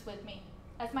lips with me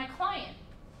as my client.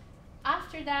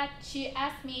 After that, she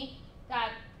asked me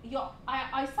that,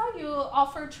 I saw you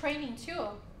offer training too.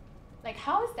 Like,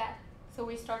 how is that? So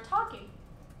we start talking.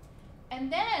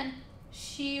 And then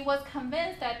she was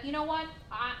convinced that, you know what,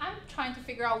 I'm trying to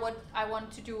figure out what I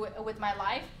want to do with my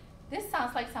life. This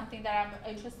sounds like something that I'm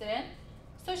interested in.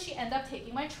 So she ended up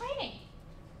taking my training.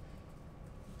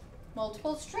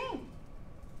 Multiple stream.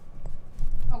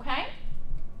 Okay?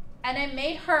 And I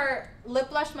made her lip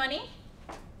blush money.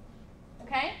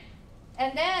 Okay?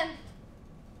 And then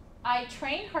I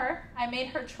trained her. I made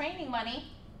her training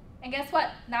money. And guess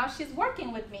what? Now she's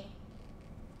working with me.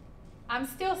 I'm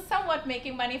still somewhat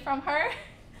making money from her,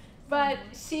 but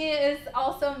she is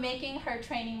also making her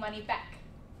training money back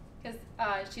because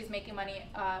she's making money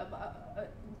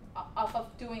off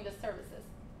of doing the services.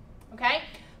 Okay?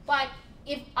 But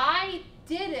if I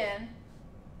didn't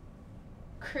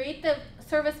create the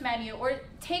service menu or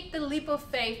take the leap of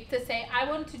faith to say, I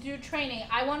want to do training,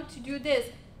 I want to do this,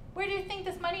 where do you think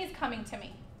this money is coming to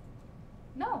me?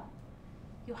 No.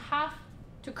 You have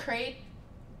to create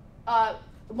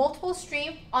multiple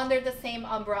streams under the same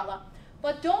umbrella.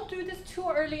 But don't do this too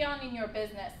early on in your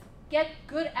business. Get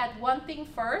good at one thing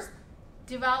first,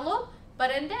 develop,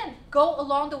 and then go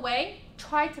along the way,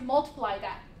 try to multiply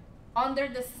that under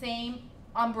the same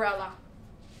umbrella.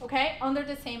 Okay? Under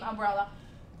the same umbrella.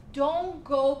 Don't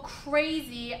go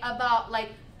crazy about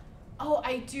like, oh,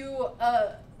 I do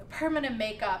permanent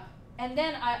makeup and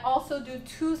then I also do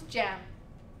tooth jam.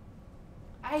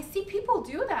 I see people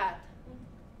do that.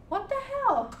 What the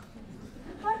hell?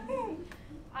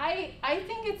 I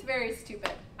think it's very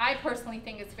stupid. I personally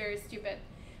think it's very stupid.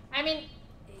 I mean,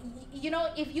 you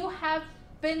know, if you have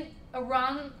been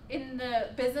around in the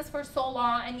business for so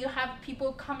long and you have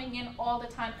people coming in all the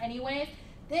time anyways,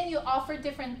 then you offer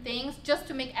different things just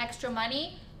to make extra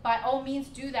money, by all means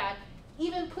do that.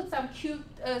 Even put some cute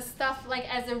stuff like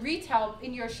as a retail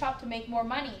in your shop to make more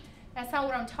money. That's not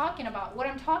what I'm talking about. What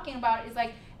I'm talking about is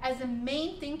like as a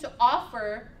main thing to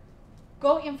offer,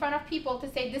 go in front of people to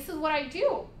say, this is what I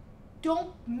do.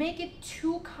 Don't make it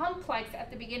too complex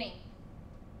at the beginning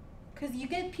because you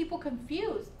get people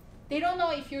confused. They don't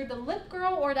know if you're the lip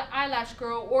girl or the eyelash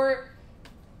girl or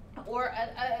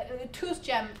a tooth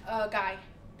gem guy.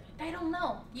 They don't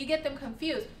know. You get them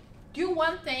confused. Do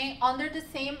one thing under the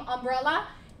same umbrella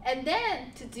and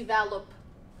then to develop,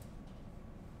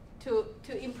 to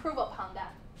improve upon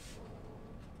that.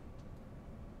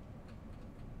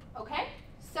 Okay?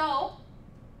 So,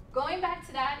 going back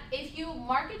to that, if you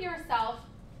market yourself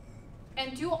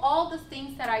and do all the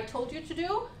things that I told you to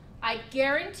do, I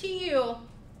guarantee you,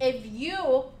 if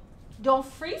you don't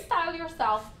freestyle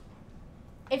yourself,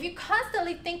 if you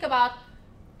constantly think about,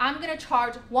 I'm going to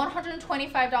charge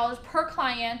 $125 per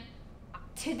client,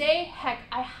 today, heck,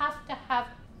 I have to have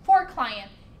 4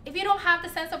 clients. If you don't have the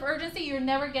sense of urgency, you're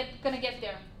never going to get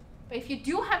there. But if you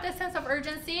do have the sense of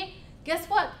urgency, guess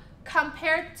what?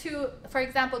 Compared to, for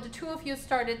example, the two of you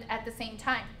started at the same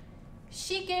time.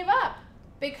 She gave up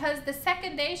because the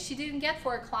second day she didn't get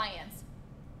 4 clients.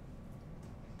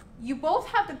 You both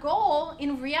have the goal.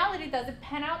 In reality, does it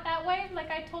pan out that way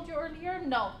like I told you earlier?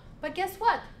 No. But guess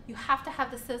what? You have to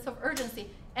have the sense of urgency.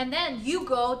 And then you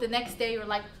go the next day, you're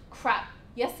like, crap,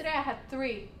 yesterday I had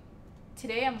 3.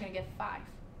 Today I'm going to get 5.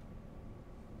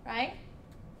 Right?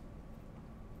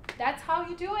 That's how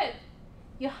you do it.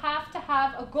 You have to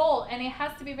have a goal, and it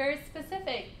has to be very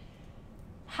specific.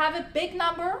 Have a big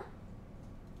number,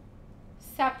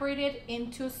 separate it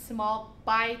into small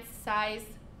bite-sized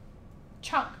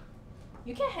chunk.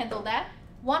 You can handle that.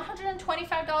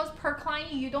 $125 per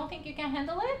client, you don't think you can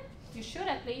handle it? You should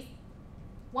at least.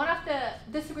 One of the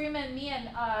disagreement me and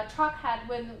Chuck had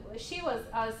when she was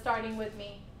starting with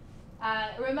me.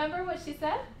 Remember what she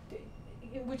said?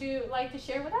 Would you like to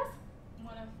share with us?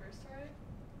 When I first started?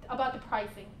 About the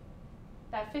pricing.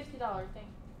 That $50 thing.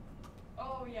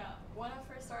 Oh yeah. When I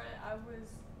first started, I was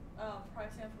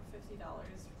pricing for $50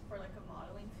 for like a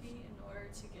modeling fee in order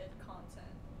to get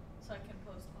content so I can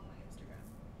post on my Instagram.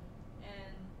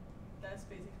 And that's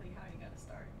basically how you gotta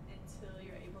start until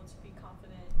you're able to be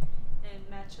confident and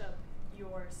match up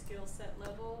your skill set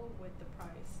level with the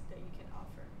price that you can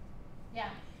offer. Yeah.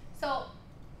 So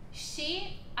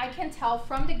I can tell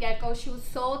from the get-go, she was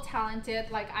so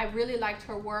talented. Like, I really liked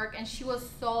her work, and she was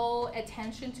so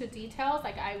attention to details.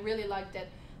 Like, I really liked it.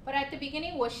 But at the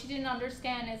beginning, what she didn't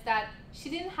understand is that she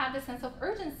didn't have the sense of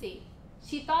urgency.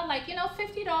 She thought, like, you know,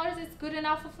 $50 is good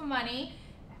enough of money.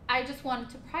 I just wanted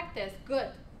to practice. Good.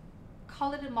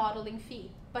 Call it a modeling fee.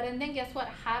 And then guess what?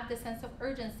 Have the sense of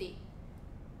urgency.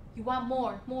 You want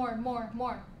more, more, more,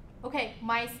 more. okay,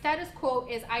 my status quo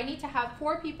is I need to have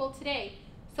 4 people today.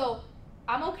 So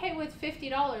I'm okay with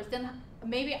 $50, then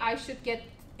maybe I should get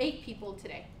 8 people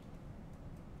today.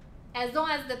 As long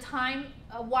as the time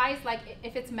wise, like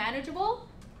if it's manageable,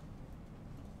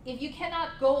 if you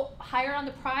cannot go higher on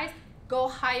the price, go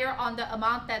higher on the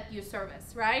amount that you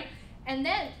service, right? And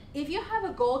then if you have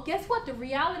a goal, guess what? The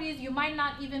reality is you might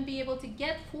not even be able to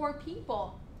get 4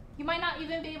 people. You might not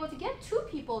even be able to get 2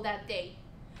 people that day.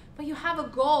 But you have a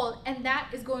goal, and that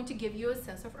is going to give you a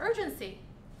sense of urgency.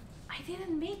 I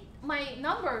didn't meet my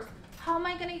numbers. How am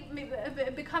I going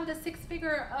to become the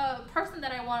 6-figure person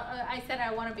that I said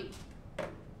I want to be?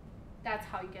 That's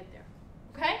how you get there.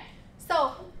 Okay?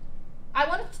 So I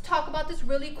wanted to talk about this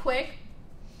really quick.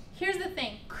 Here's the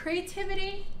thing.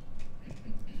 Creativity,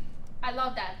 I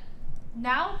love that.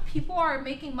 Now people are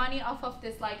making money off of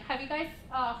this. Like, have you guys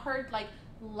heard like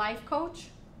life coach?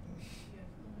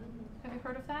 Have you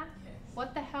heard of that? Yes.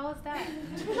 What the hell is that?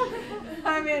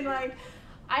 I mean, like,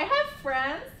 I have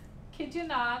friends, kid you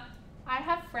not, I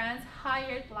have friends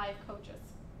hired life coaches.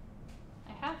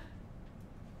 I have.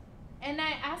 And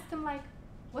I asked them, like,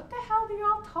 what the hell do you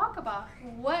all talk about?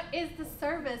 What is the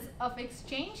service of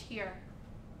exchange here?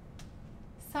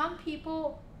 Some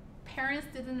people, parents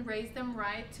didn't raise them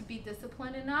right to be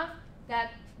disciplined enough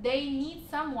that they need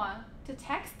someone to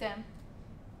text them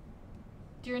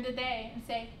during the day and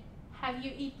say, have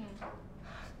you eaten?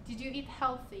 Did you eat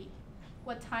healthy?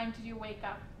 What time did you wake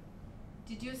up?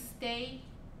 Did you stay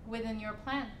within your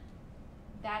plan?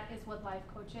 That is what life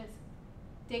coach is.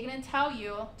 They're gonna tell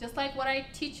you, just like what I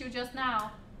teach you just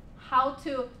now, how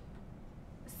to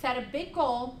set a big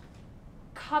goal,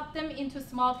 cut them into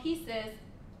small pieces,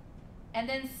 and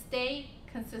then stay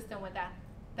consistent with that.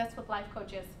 That's what life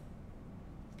coach is.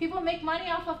 People make money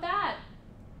off of that.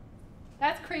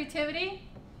 That's creativity,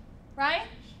 right?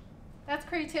 That's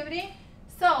creativity.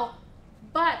 So,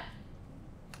 but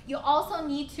you also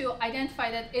need to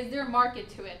identify that is there a market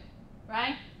to it,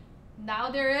 right? Now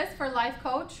there is for life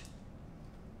coach.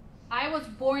 I was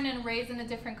born and raised in a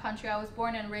different country. I was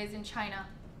born and raised in China.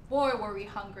 Boy, were we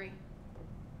hungry.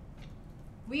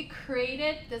 We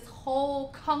created this whole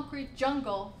concrete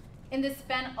jungle in the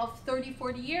span of 30,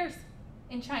 40 years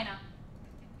in China.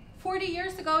 40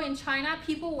 years ago in China,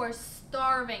 people were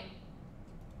starving.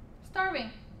 Starving.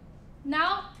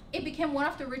 Now, it became one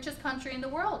of the richest countries in the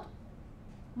world.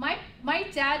 My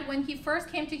dad, when he first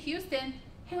came to Houston,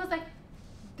 he was like,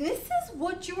 this is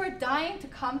what you are dying to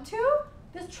come to?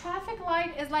 This traffic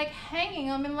light is like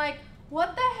hanging. I mean, like,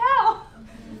 what the hell?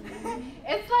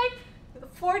 It's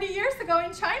like 40 years ago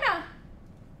in China.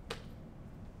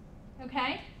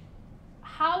 Okay?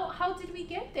 How did we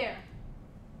get there?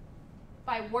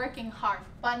 By working hard.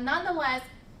 But nonetheless,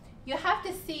 you have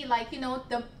to see, like, you know,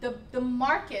 the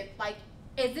market. Like,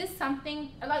 is this something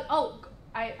like, oh,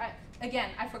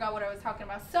 again, I forgot what I was talking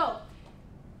about. So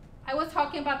I was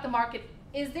talking about the market.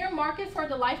 Is there a market for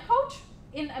the life coach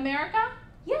in America?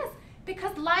 Yes,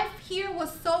 because life here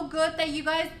was so good that you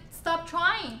guys stopped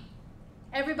trying.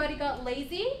 Everybody got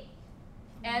lazy,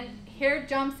 and here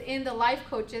jumps in the life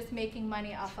coaches making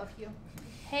money off of you.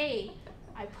 Hey,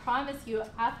 I promise you,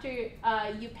 after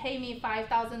you pay me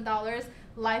 $5,000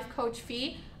 life coach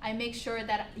fee, I make sure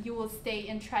that you will stay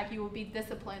in track, you will be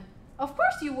disciplined. Of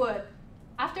course you would.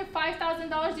 After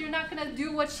 $5,000, you're not gonna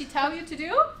do what she tells you to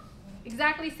do?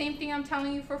 Exactly same thing I'm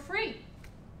telling you for free.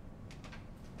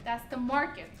 That's the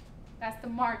market. That's the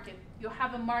market. You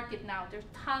have a market now. There's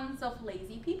tons of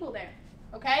lazy people there,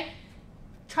 okay?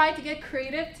 Try to get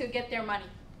creative to get their money.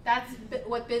 That's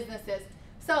what business is.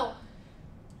 So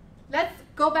let's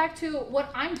go back to what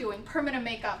I'm doing, permanent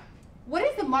makeup. What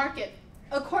is the market?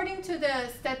 According to the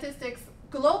statistics,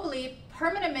 globally,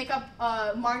 permanent makeup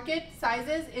market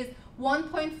sizes is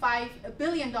 $1.5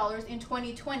 billion in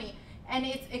 2020, and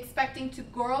it's expecting to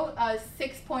grow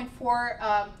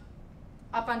 6.4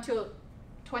 up until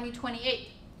 2028.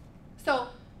 So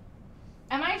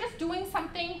am I just doing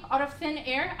something out of thin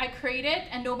air? I created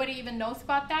and nobody even knows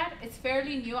about that. It's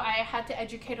fairly new. I had to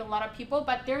educate a lot of people,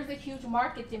 but there's a huge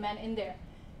market demand in there.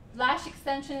 Lash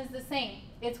extension is the same.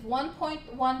 It's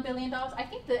 $1.1 billion. I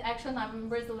think the actual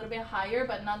number is a little bit higher,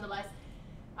 but nonetheless.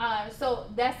 So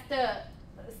that's the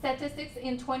statistics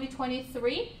in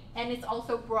 2023, and it's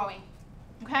also growing,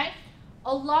 okay?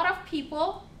 A lot of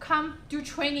people come do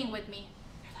training with me.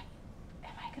 They're like,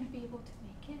 am I gonna be able to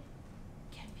make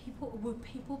it? Will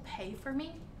people pay for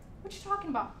me? What you talking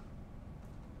about?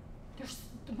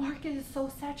 The market is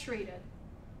so saturated.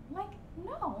 I'm like,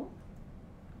 no.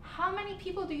 How many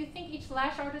people do you think each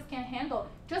lash artist can handle?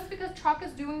 Just because Truck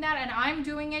is doing that and I'm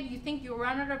doing it, you think you'll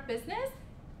run out of business?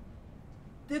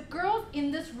 The girls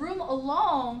in this room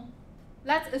alone,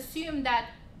 let's assume that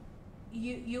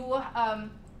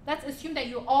let's assume that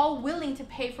you're all willing to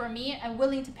pay for me and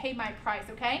willing to pay my price,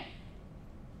 okay?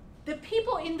 The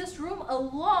people in this room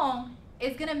alone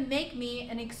is gonna make me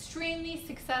an extremely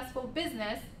successful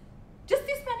business. Just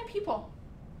this many people.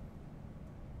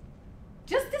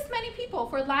 Just this many people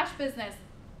for lash business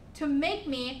to make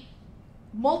me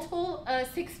multiple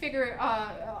six-figure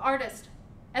artist.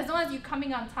 As long as you're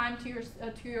coming on time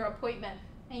to your appointment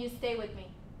and you stay with me,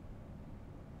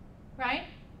 right?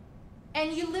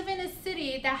 And you live in a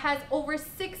city that has over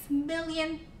 6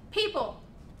 million people.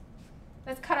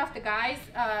 Let's cut off the guys,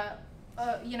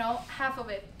 you know, half of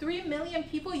it. 3 million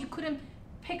people, you couldn't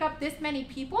pick up this many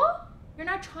people? You're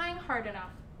not trying hard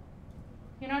enough.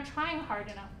 You're not trying hard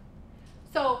enough.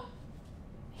 So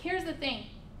here's the thing.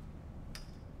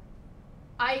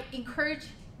 I encourage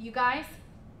you guys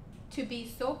to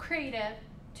be so creative,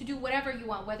 to do whatever you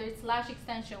want, whether it's lash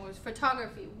extension or it's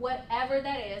photography, whatever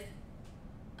that is.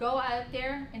 Go out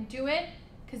there and do it,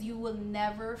 because you will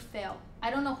never fail. I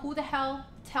don't know who the hell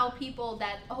tell people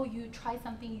that, oh, you try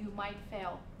something, you might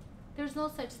fail. There's no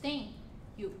such thing.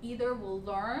 You either will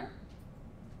learn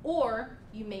or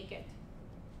you make it.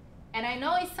 And I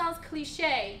know it sounds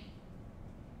cliche,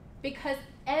 because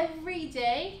every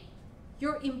day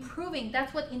you're improving.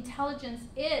 That's what intelligence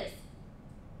is.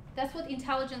 That's what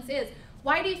intelligence is.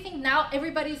 Why do you think now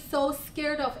everybody's so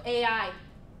scared of AI?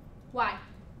 Why?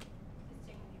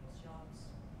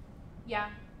 Yeah,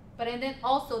 but and then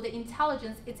also the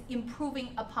intelligence, it's improving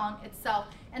upon itself.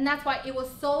 And that's why it was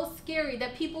so scary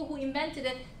that people who invented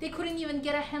it, they couldn't even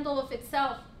get a handle of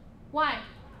itself. Why?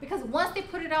 Because once they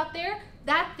put it out there,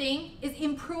 that thing is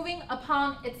improving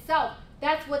upon itself.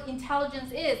 That's what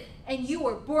intelligence is. And you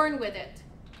were born with it.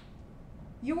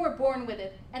 You were born with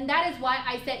it. And that is why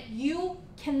I said you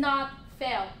cannot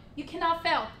fail. You cannot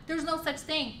fail. There's no such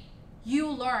thing. You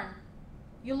learn.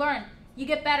 You learn. You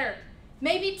get better.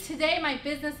 Maybe today my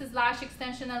business is lash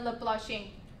extension and lip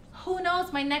blushing. Who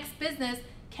knows, my next business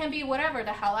can be whatever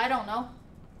the hell, I don't know.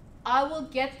 I will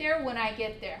get there when I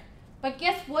get there. But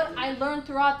guess what I learned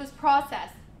throughout this process?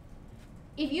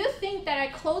 If you think that I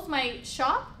closed my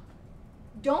shop,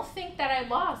 don't think that I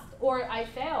lost or I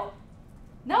failed.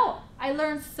 No, I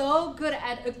learned so good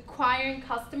at acquiring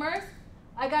customers.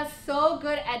 I got so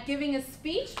good at giving a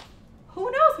speech. Who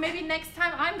knows, maybe next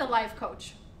time I'm the life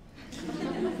coach.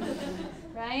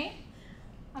 Right?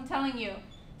 I'm telling you.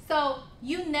 So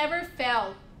you never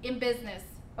fail in business,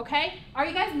 okay? Are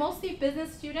you guys mostly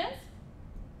business students?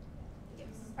 Yes.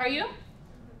 Are you?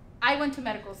 I went to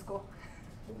medical school.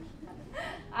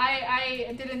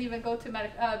 I didn't even go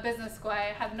to business school.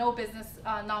 I have no business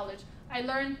knowledge. I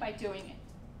learned by doing it.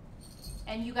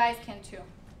 And you guys can too.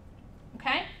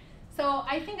 Okay? So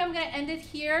I think I'm going to end it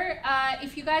here.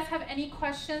 If you guys have any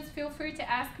questions, feel free to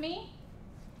ask me.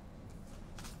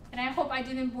 And I hope I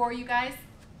didn't bore you guys.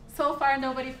 So far,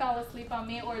 nobody fell asleep on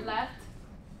me or left.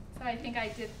 So I think I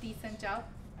did a decent job.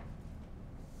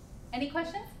 Any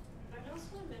questions? I know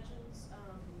someone mentions,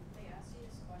 they asked you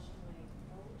this question, like,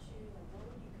 what would you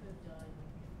could have done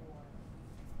before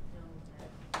knowing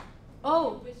that?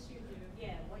 Oh. What you wish you knew.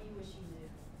 Yeah, what you wish you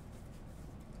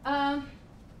knew.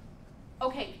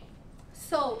 Okay.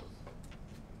 So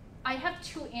I have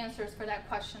two answers for that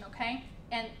question, okay?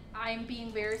 And I'm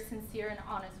being very sincere and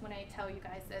honest when I tell you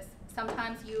guys this.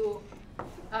 Sometimes you,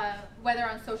 whether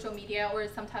on social media or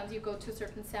sometimes you go to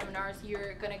certain seminars,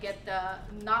 you're gonna get the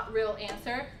not real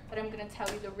answer, but I'm gonna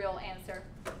tell you the real answer.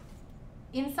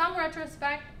 In some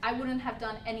retrospect, I wouldn't have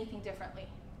done anything differently.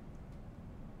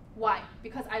 Why?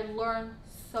 Because I learned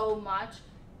so much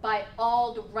by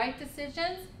all the right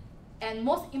decisions, and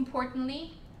most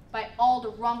importantly, by all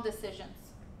the wrong decisions,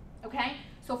 okay?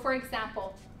 So for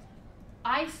example,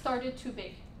 I started too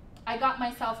big. I got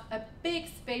myself a big,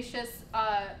 spacious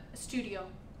studio.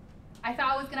 I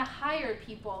thought I was gonna hire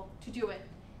people to do it.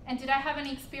 And did I have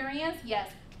any experience? Yes.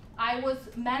 I was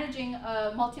managing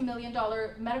a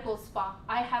multi-million-dollar medical spa.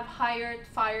 I have hired,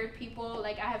 fired people,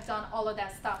 like I have done all of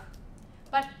that stuff.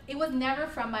 But it was never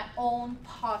from my own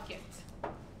pocket,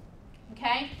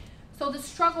 okay? So the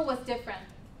struggle was different.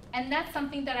 And that's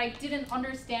something that I didn't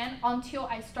understand until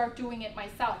I start doing it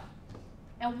myself.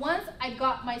 And once I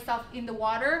got myself in the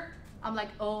water, I'm like,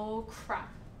 oh crap.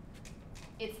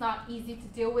 It's not easy to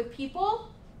deal with people.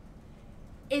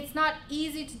 It's not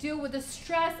easy to deal with the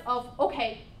stress of,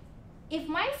 okay, if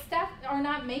my staff are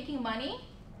not making money,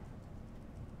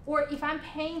 or if I'm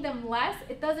paying them less,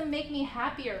 it doesn't make me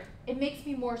happier. It makes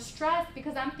me more stressed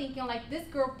because I'm thinking like, this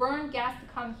girl burned gas to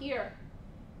come here.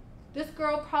 This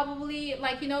girl probably,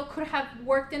 like, you know, could have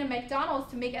worked in a McDonald's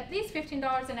to make at least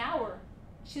 $15 an hour.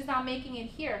 She's not making it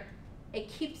here. It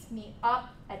keeps me up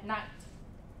at night.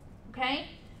 Okay?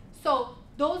 So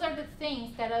those are the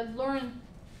things that I learned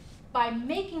by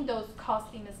making those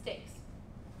costly mistakes.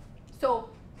 So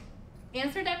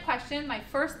answer that question, my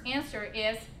first answer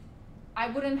is I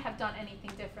wouldn't have done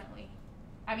anything differently.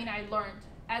 I mean, I learned.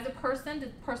 As a person, the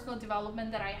personal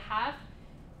development that I have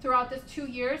throughout this 2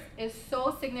 years is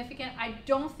so significant. I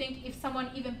don't think if someone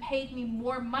even paid me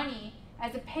more money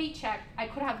as a paycheck, I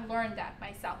could have learned that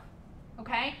myself,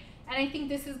 okay? And I think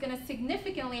this is gonna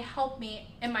significantly help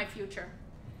me in my future.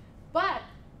 But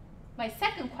my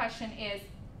second question is,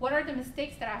 what are the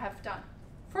mistakes that I have done?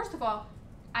 First of all,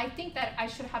 I think that I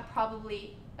should have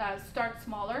probably start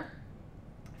smaller,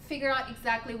 figure out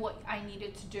exactly what I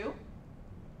needed to do.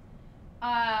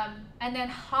 And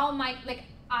then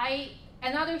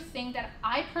another thing that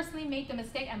I personally made the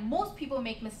mistake, and most people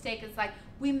make mistake, is like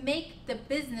we make the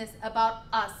business about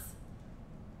us.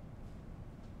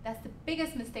 That's the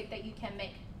biggest mistake that you can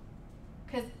make.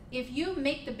 Because if you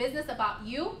make the business about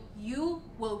you, you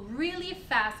will really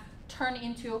fast turn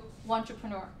into an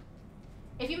entrepreneur.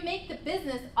 If you make the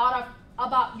business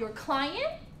about your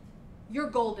client, you're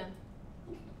golden.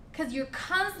 Because you're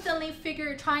constantly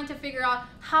trying to figure out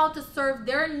how to serve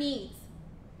their needs.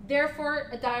 Therefore,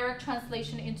 a direct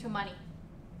translation into money.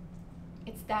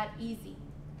 It's that easy.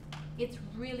 It's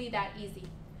really that easy.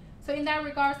 So in that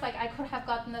regards, like I could have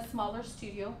gotten a smaller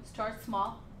studio, start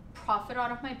small, profit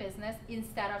out of my business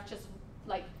instead of just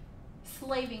like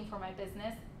slaving for my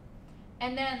business.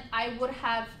 And then I would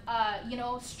have,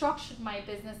 structured my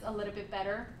business a little bit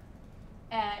better.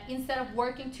 Instead of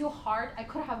working too hard, I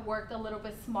could have worked a little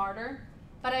bit smarter.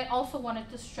 But I also wanted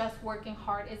to stress working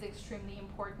hard is extremely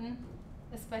important,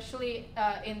 especially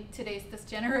in this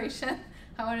generation.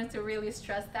 I wanted to really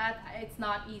stress that. It's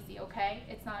not easy, okay?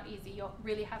 It's not easy. You'll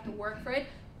really have to work for it.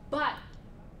 But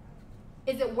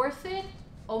is it worth it?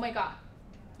 Oh my God.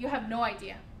 You have no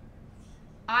idea.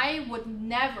 I would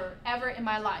never, ever in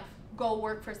my life go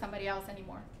work for somebody else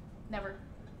anymore. Never.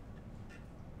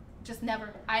 Just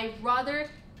never. I'd rather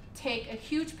take a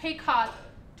huge pay cut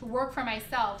to work for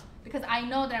myself because I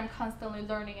know that I'm constantly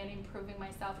learning and improving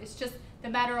myself. It's just the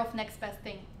matter of next best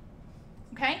thing.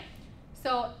 Okay?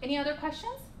 So, any other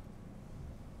questions?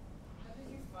 How did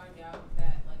you find out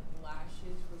that like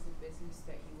lashes was a business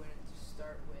that you wanted to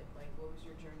start with? Like, what was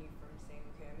your journey from saying,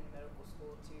 okay, I'm in medical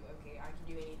school to, okay, I can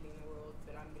do anything in the world,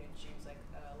 but I'm going to choose like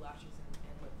lashes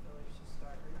and lip fillers to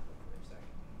start, or not lip fillers, sorry.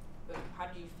 But how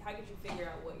did you figure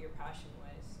out what your passion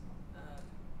was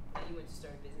that you went to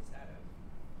start a business out of?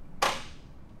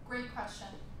 Great question.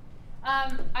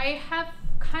 I have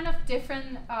kind of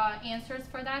different answers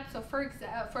for that. So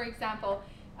for example,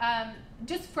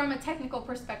 just from a technical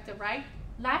perspective, right?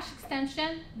 Lash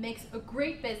extension makes a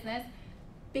great business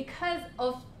because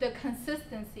of the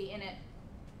consistency in it.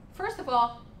 First of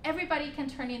all, everybody can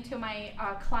turn into my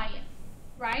client,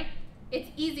 right? It's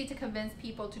easy to convince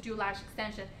people to do lash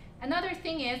extension. Another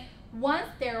thing is, once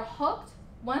they're hooked,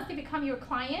 once they become your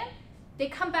client, they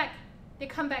come back,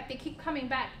 they keep coming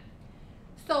back.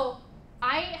 So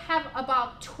I have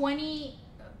about 20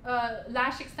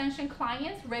 lash extension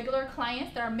clients, regular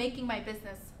clients that are making my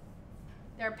business.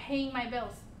 They're paying my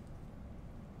bills.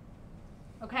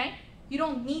 Okay? You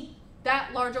don't need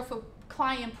that large of a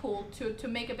client pool to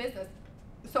make a business.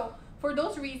 So for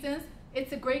those reasons,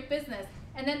 it's a great business.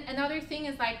 And then another thing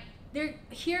is like, they're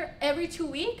here every 2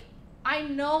 weeks. I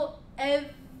know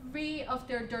every of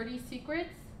their dirty secrets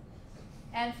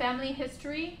and family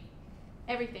history,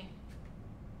 everything.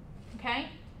 Okay?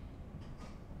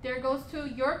 There goes to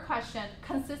your question,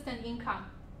 consistent income.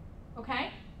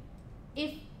 Okay?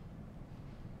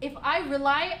 If I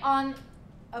rely on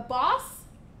a boss,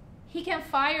 he can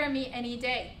fire me any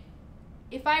day.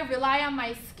 If I rely on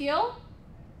my skill,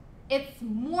 it's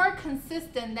more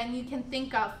consistent than you can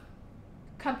think of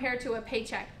compared to a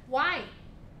paycheck. Why?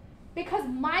 Because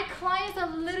my clients are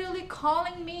literally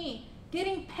calling me,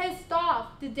 getting pissed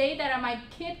off the day that my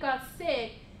kid got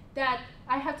sick, that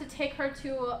I have to take her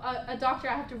to a doctor,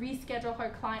 I have to reschedule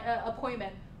her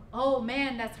appointment. Oh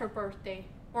man, that's her birthday.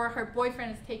 Or her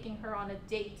boyfriend is taking her on a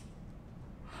date.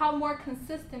 How more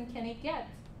consistent can it get?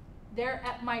 They're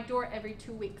at my door every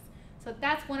 2 weeks. So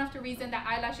that's one of the reasons that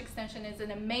eyelash extension is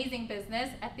an amazing business,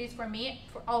 at least for me,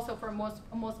 also for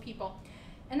most people.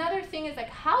 Another thing is like,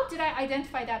 how did I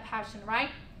identify that passion, right?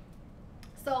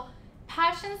 So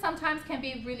passion sometimes can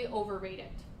be really overrated,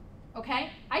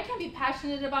 okay? I can be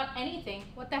passionate about anything,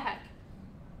 what the heck?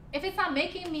 If it's not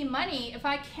making me money, if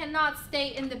I cannot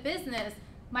stay in the business,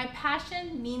 my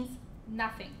passion means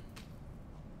nothing.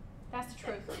 That's the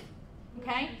truth,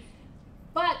 okay?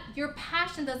 But your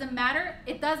passion doesn't matter,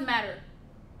 it does matter.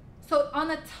 So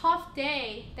on a tough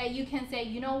day that you can say,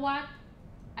 you know what,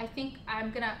 I think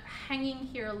I'm gonna hang in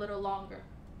here a little longer.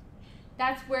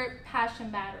 That's where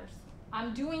passion matters.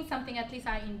 I'm doing something at least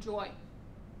I enjoy.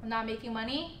 I'm not making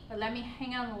money, but let me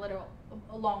hang on a little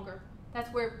longer. That's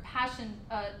where passion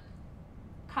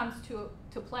comes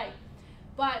to play.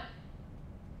 But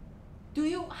do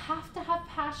you have to have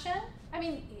passion? I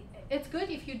mean, it's good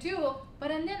if you do,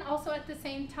 but and then also at the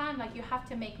same time, like you have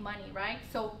to make money, right?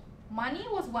 So money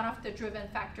was one of the driven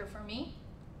factor for me.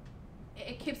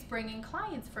 It keeps bringing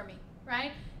clients for me,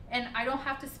 right? And I don't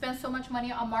have to spend so much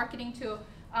money on marketing to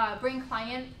bring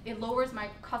client. It lowers my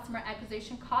customer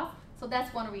acquisition cost. So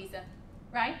that's one reason,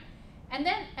 right? And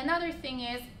then another thing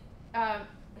is,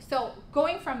 so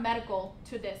going from medical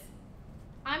to this,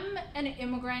 I'm an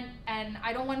immigrant and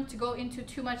I don't want to go into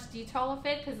too much detail of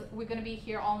it because we're gonna be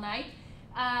here all night.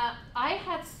 I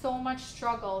had so much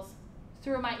struggles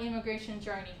through my immigration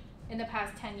journey in the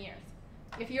past 10 years.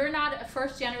 If you're not a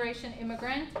first generation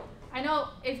immigrant, I know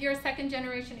if you're a second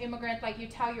generation immigrant, like you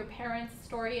tell your parents'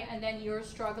 story and then you're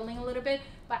struggling a little bit,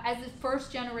 but as a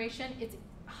first generation, it's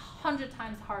 100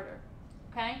 times harder,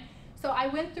 okay? So I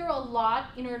went through a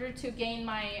lot in order to gain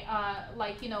my,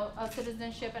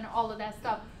 citizenship and all of that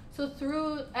stuff. So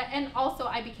through, and also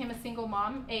I became a single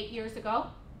mom 8 years ago.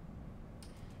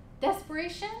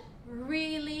 Desperation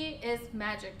really is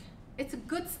magic. It's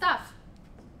good stuff.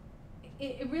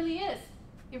 It really is.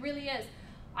 It really is.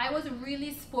 I was a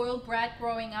really spoiled brat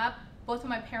growing up. Both of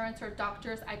my parents are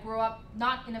doctors. I grew up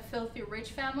not in a filthy rich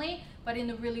family, but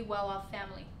in a really well-off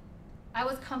family. I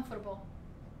was comfortable.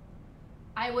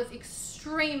 I was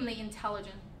extremely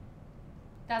intelligent.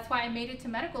 That's why I made it to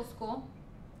medical school.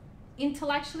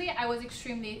 Intellectually, I was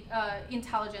extremely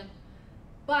intelligent.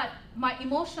 But my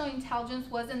emotional intelligence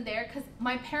wasn't there because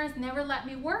my parents never let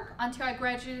me work until I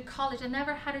graduated college. I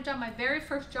never had a job. My very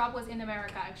first job was in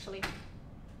America, actually.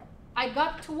 I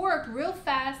got to work real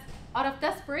fast out of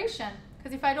desperation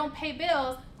because if I don't pay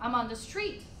bills, I'm on the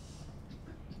street.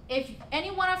 If any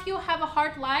one of you have a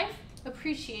hard life,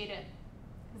 appreciate it.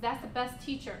 That's the best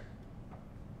teacher.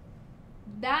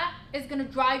 That is going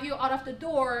to drive you out of the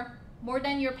door more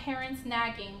than your parents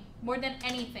nagging, more than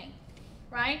anything,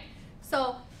 right?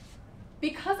 So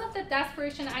because of the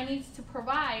desperation I needed to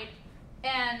provide,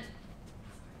 and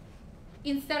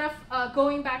instead of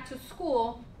going back to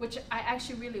school, which I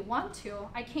actually really want to,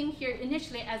 I came here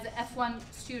initially as an F1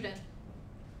 student,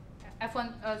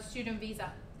 F1 student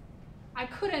visa. I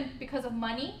couldn't because of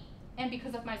money and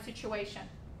because of my situation.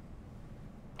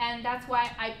 And that's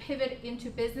why I pivoted into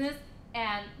business,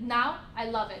 and now I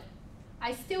love it.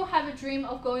 I still have a dream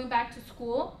of going back to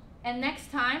school, and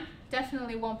next time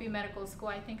definitely won't be medical school.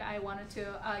 I think I wanted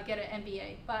to get an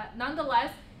MBA, but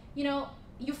nonetheless, you know,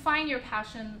 you find your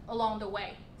passion along the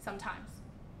way sometimes,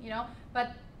 you know.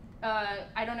 But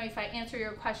I don't know if I answer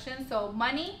your question. So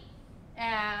money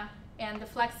and the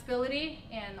flexibility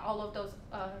and all of those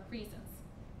reasons.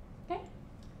 Okay.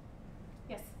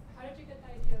 Yes. How did you get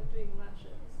the idea of doing lashes?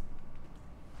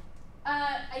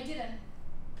 I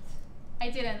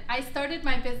didn't. I started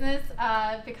my business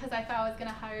because I thought I was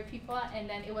gonna hire people, and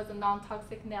then it was a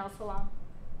non-toxic nail salon.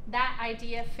 That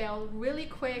idea failed really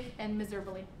quick and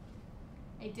miserably.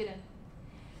 I didn't.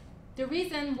 The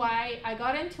reason why I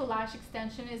got into lash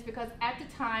extension is because at the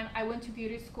time I went to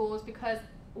beauty schools because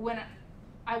when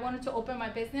I wanted to open my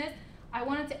business, I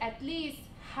wanted to at least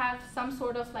have some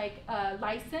sort of like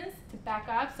license to back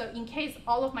up. So in case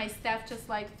all of my staff just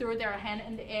like threw their hand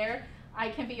in the air, I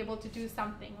can be able to do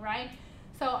something, right?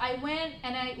 So I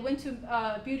went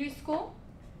to beauty school.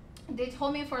 They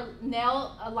told me for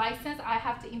nail license, I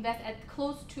have to invest at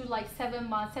close to like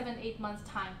 7-8 months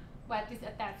time, well, at least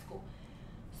at that school.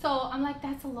 So I'm like,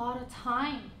 that's a lot of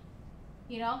time,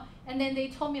 you know? And then they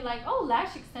told me like, oh,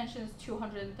 lash extension is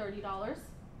 $230,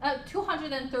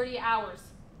 230 hours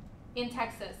in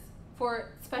Texas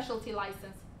for specialty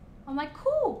license. I'm like,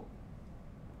 cool,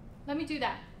 let me do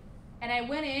that. And I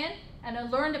went in and I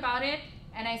learned about it,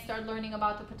 and I started learning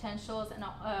about the potentials and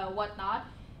whatnot.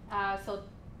 So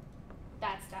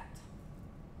that's that.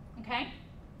 Okay?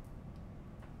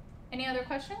 Any other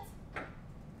questions?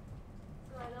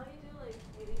 So I know you do like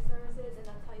beauty services, and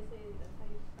that's how you say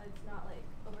it's not like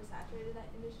oversaturated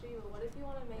that industry. But what if you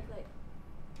want to make like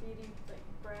beauty like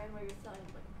brand where you're selling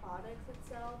like products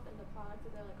itself, and the products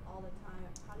are there like all the time?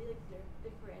 How do you like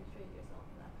differentiate yourself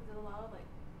from that? Because there's a lot of like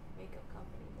makeup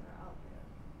companies that are out there.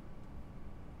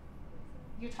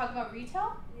 You're talking about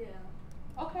retail? Yeah.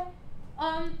 Okay.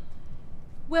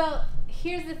 Well,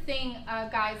 here's the thing,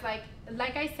 guys.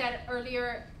 Like I said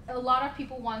earlier, a lot of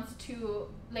people want to,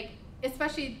 like,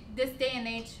 especially this day and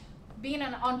age, being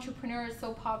an entrepreneur is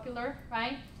so popular,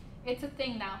 right? It's a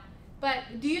thing now.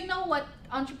 But do you know what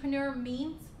entrepreneur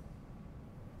means?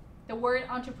 The word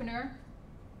entrepreneur?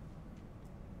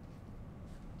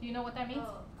 Do you know what that means?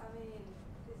 Oh, I mean,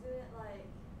 isn't it like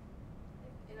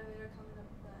innovator coming up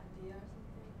with an idea or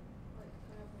something? Like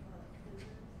coming up with a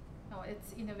business? No,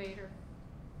 it's innovator.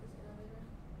 Is innovator?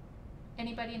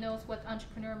 Anybody knows what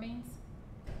entrepreneur means?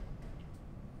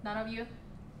 None of you?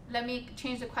 Let me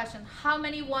change the question. How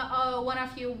many one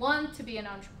of you want to be an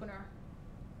entrepreneur?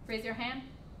 Raise your hand.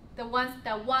 The ones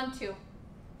that want to.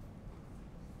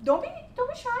 Don't be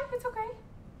shy. It's okay.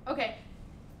 Okay.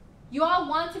 You all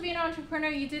want to be an entrepreneur.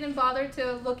 You didn't bother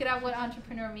to look it up what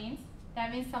entrepreneur means.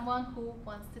 That means someone who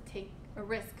wants to take a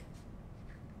risk.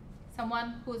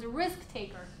 Someone who's a risk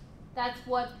taker. That's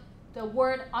what the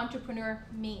word entrepreneur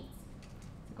means.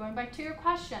 So going back to your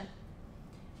question.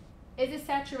 Is it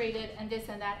saturated and this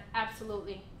and that?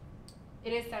 Absolutely.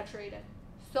 It is saturated.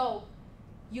 So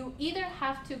you either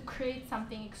have to create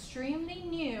something extremely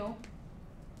new,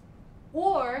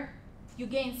 or you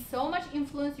gain so much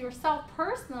influence yourself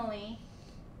personally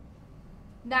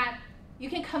that you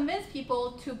can convince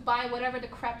people to buy whatever the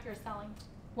crap you're selling,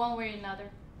 one way or another.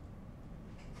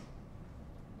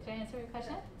 Did I answer your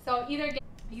question? So either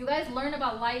you guys learn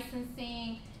about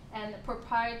licensing and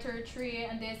proprietary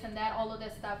and this and that, all of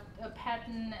this stuff,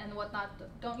 patent and whatnot,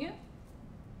 don't you?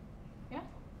 Yeah?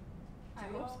 I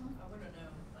hope so. I want to know,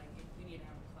 like, if we need to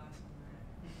have a class on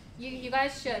that. You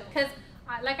guys should, because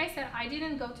like I said, I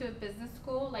didn't go to a business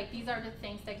school. Like, these are the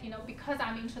things, like, you know, because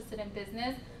I'm interested in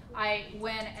business, I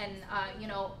went and, you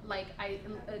know, like, I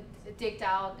digged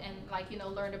out and, like, you know,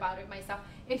 learned about it myself.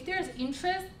 If there's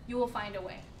interest, you will find a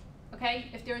way, okay?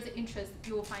 If there's interest,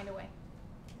 you will find a way.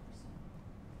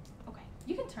 Okay,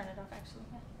 you can turn it off, actually.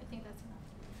 Yeah, I think that's enough.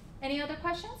 Any other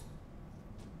questions?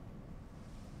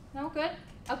 No? Good?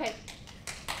 Okay.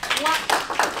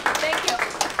 Thank you.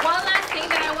 One last thing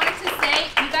that I wanted to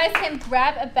say, you guys can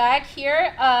grab a bag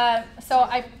here. So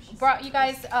I brought you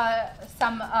guys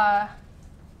some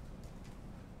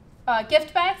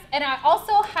gift bags, and I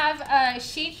also have a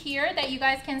sheet here that you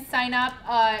guys can sign up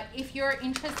if you're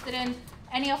interested in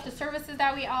any of the services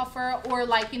that we offer, or,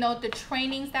 like, you know, the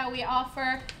trainings that we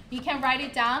offer. You can write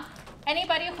it down.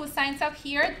 Anybody who signs up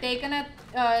here, they're gonna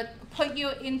put you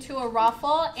into a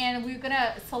raffle, and we're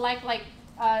gonna select like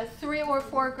 3 or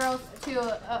 4 girls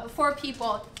to 4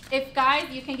 people. If guys,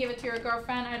 you can give it to your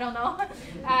girlfriend. I don't know.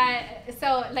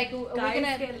 So like we're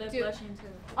gonna get lip do. blushing too.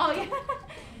 Oh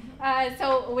yeah.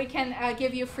 So we can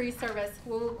give you free service.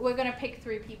 We're gonna pick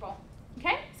 3 people.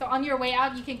 Okay. So on your way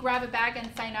out, you can grab a bag and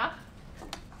sign up.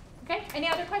 Okay. Any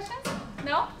other questions?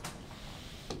 No.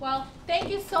 Well, thank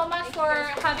you so much for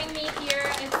having me here.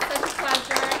 It's such a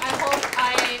pleasure. I hope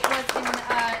I was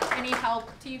in any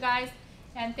help to you guys.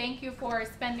 And thank you for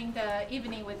spending the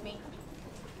evening with me.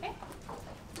 Okay?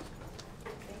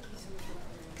 Thank you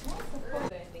so much for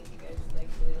coming. I think you guys like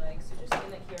really like. So just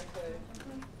scan that QR code.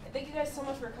 And thank you guys so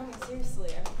much for coming. Seriously,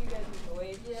 I hope you guys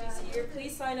enjoyed. She's here.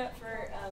 Please sign up for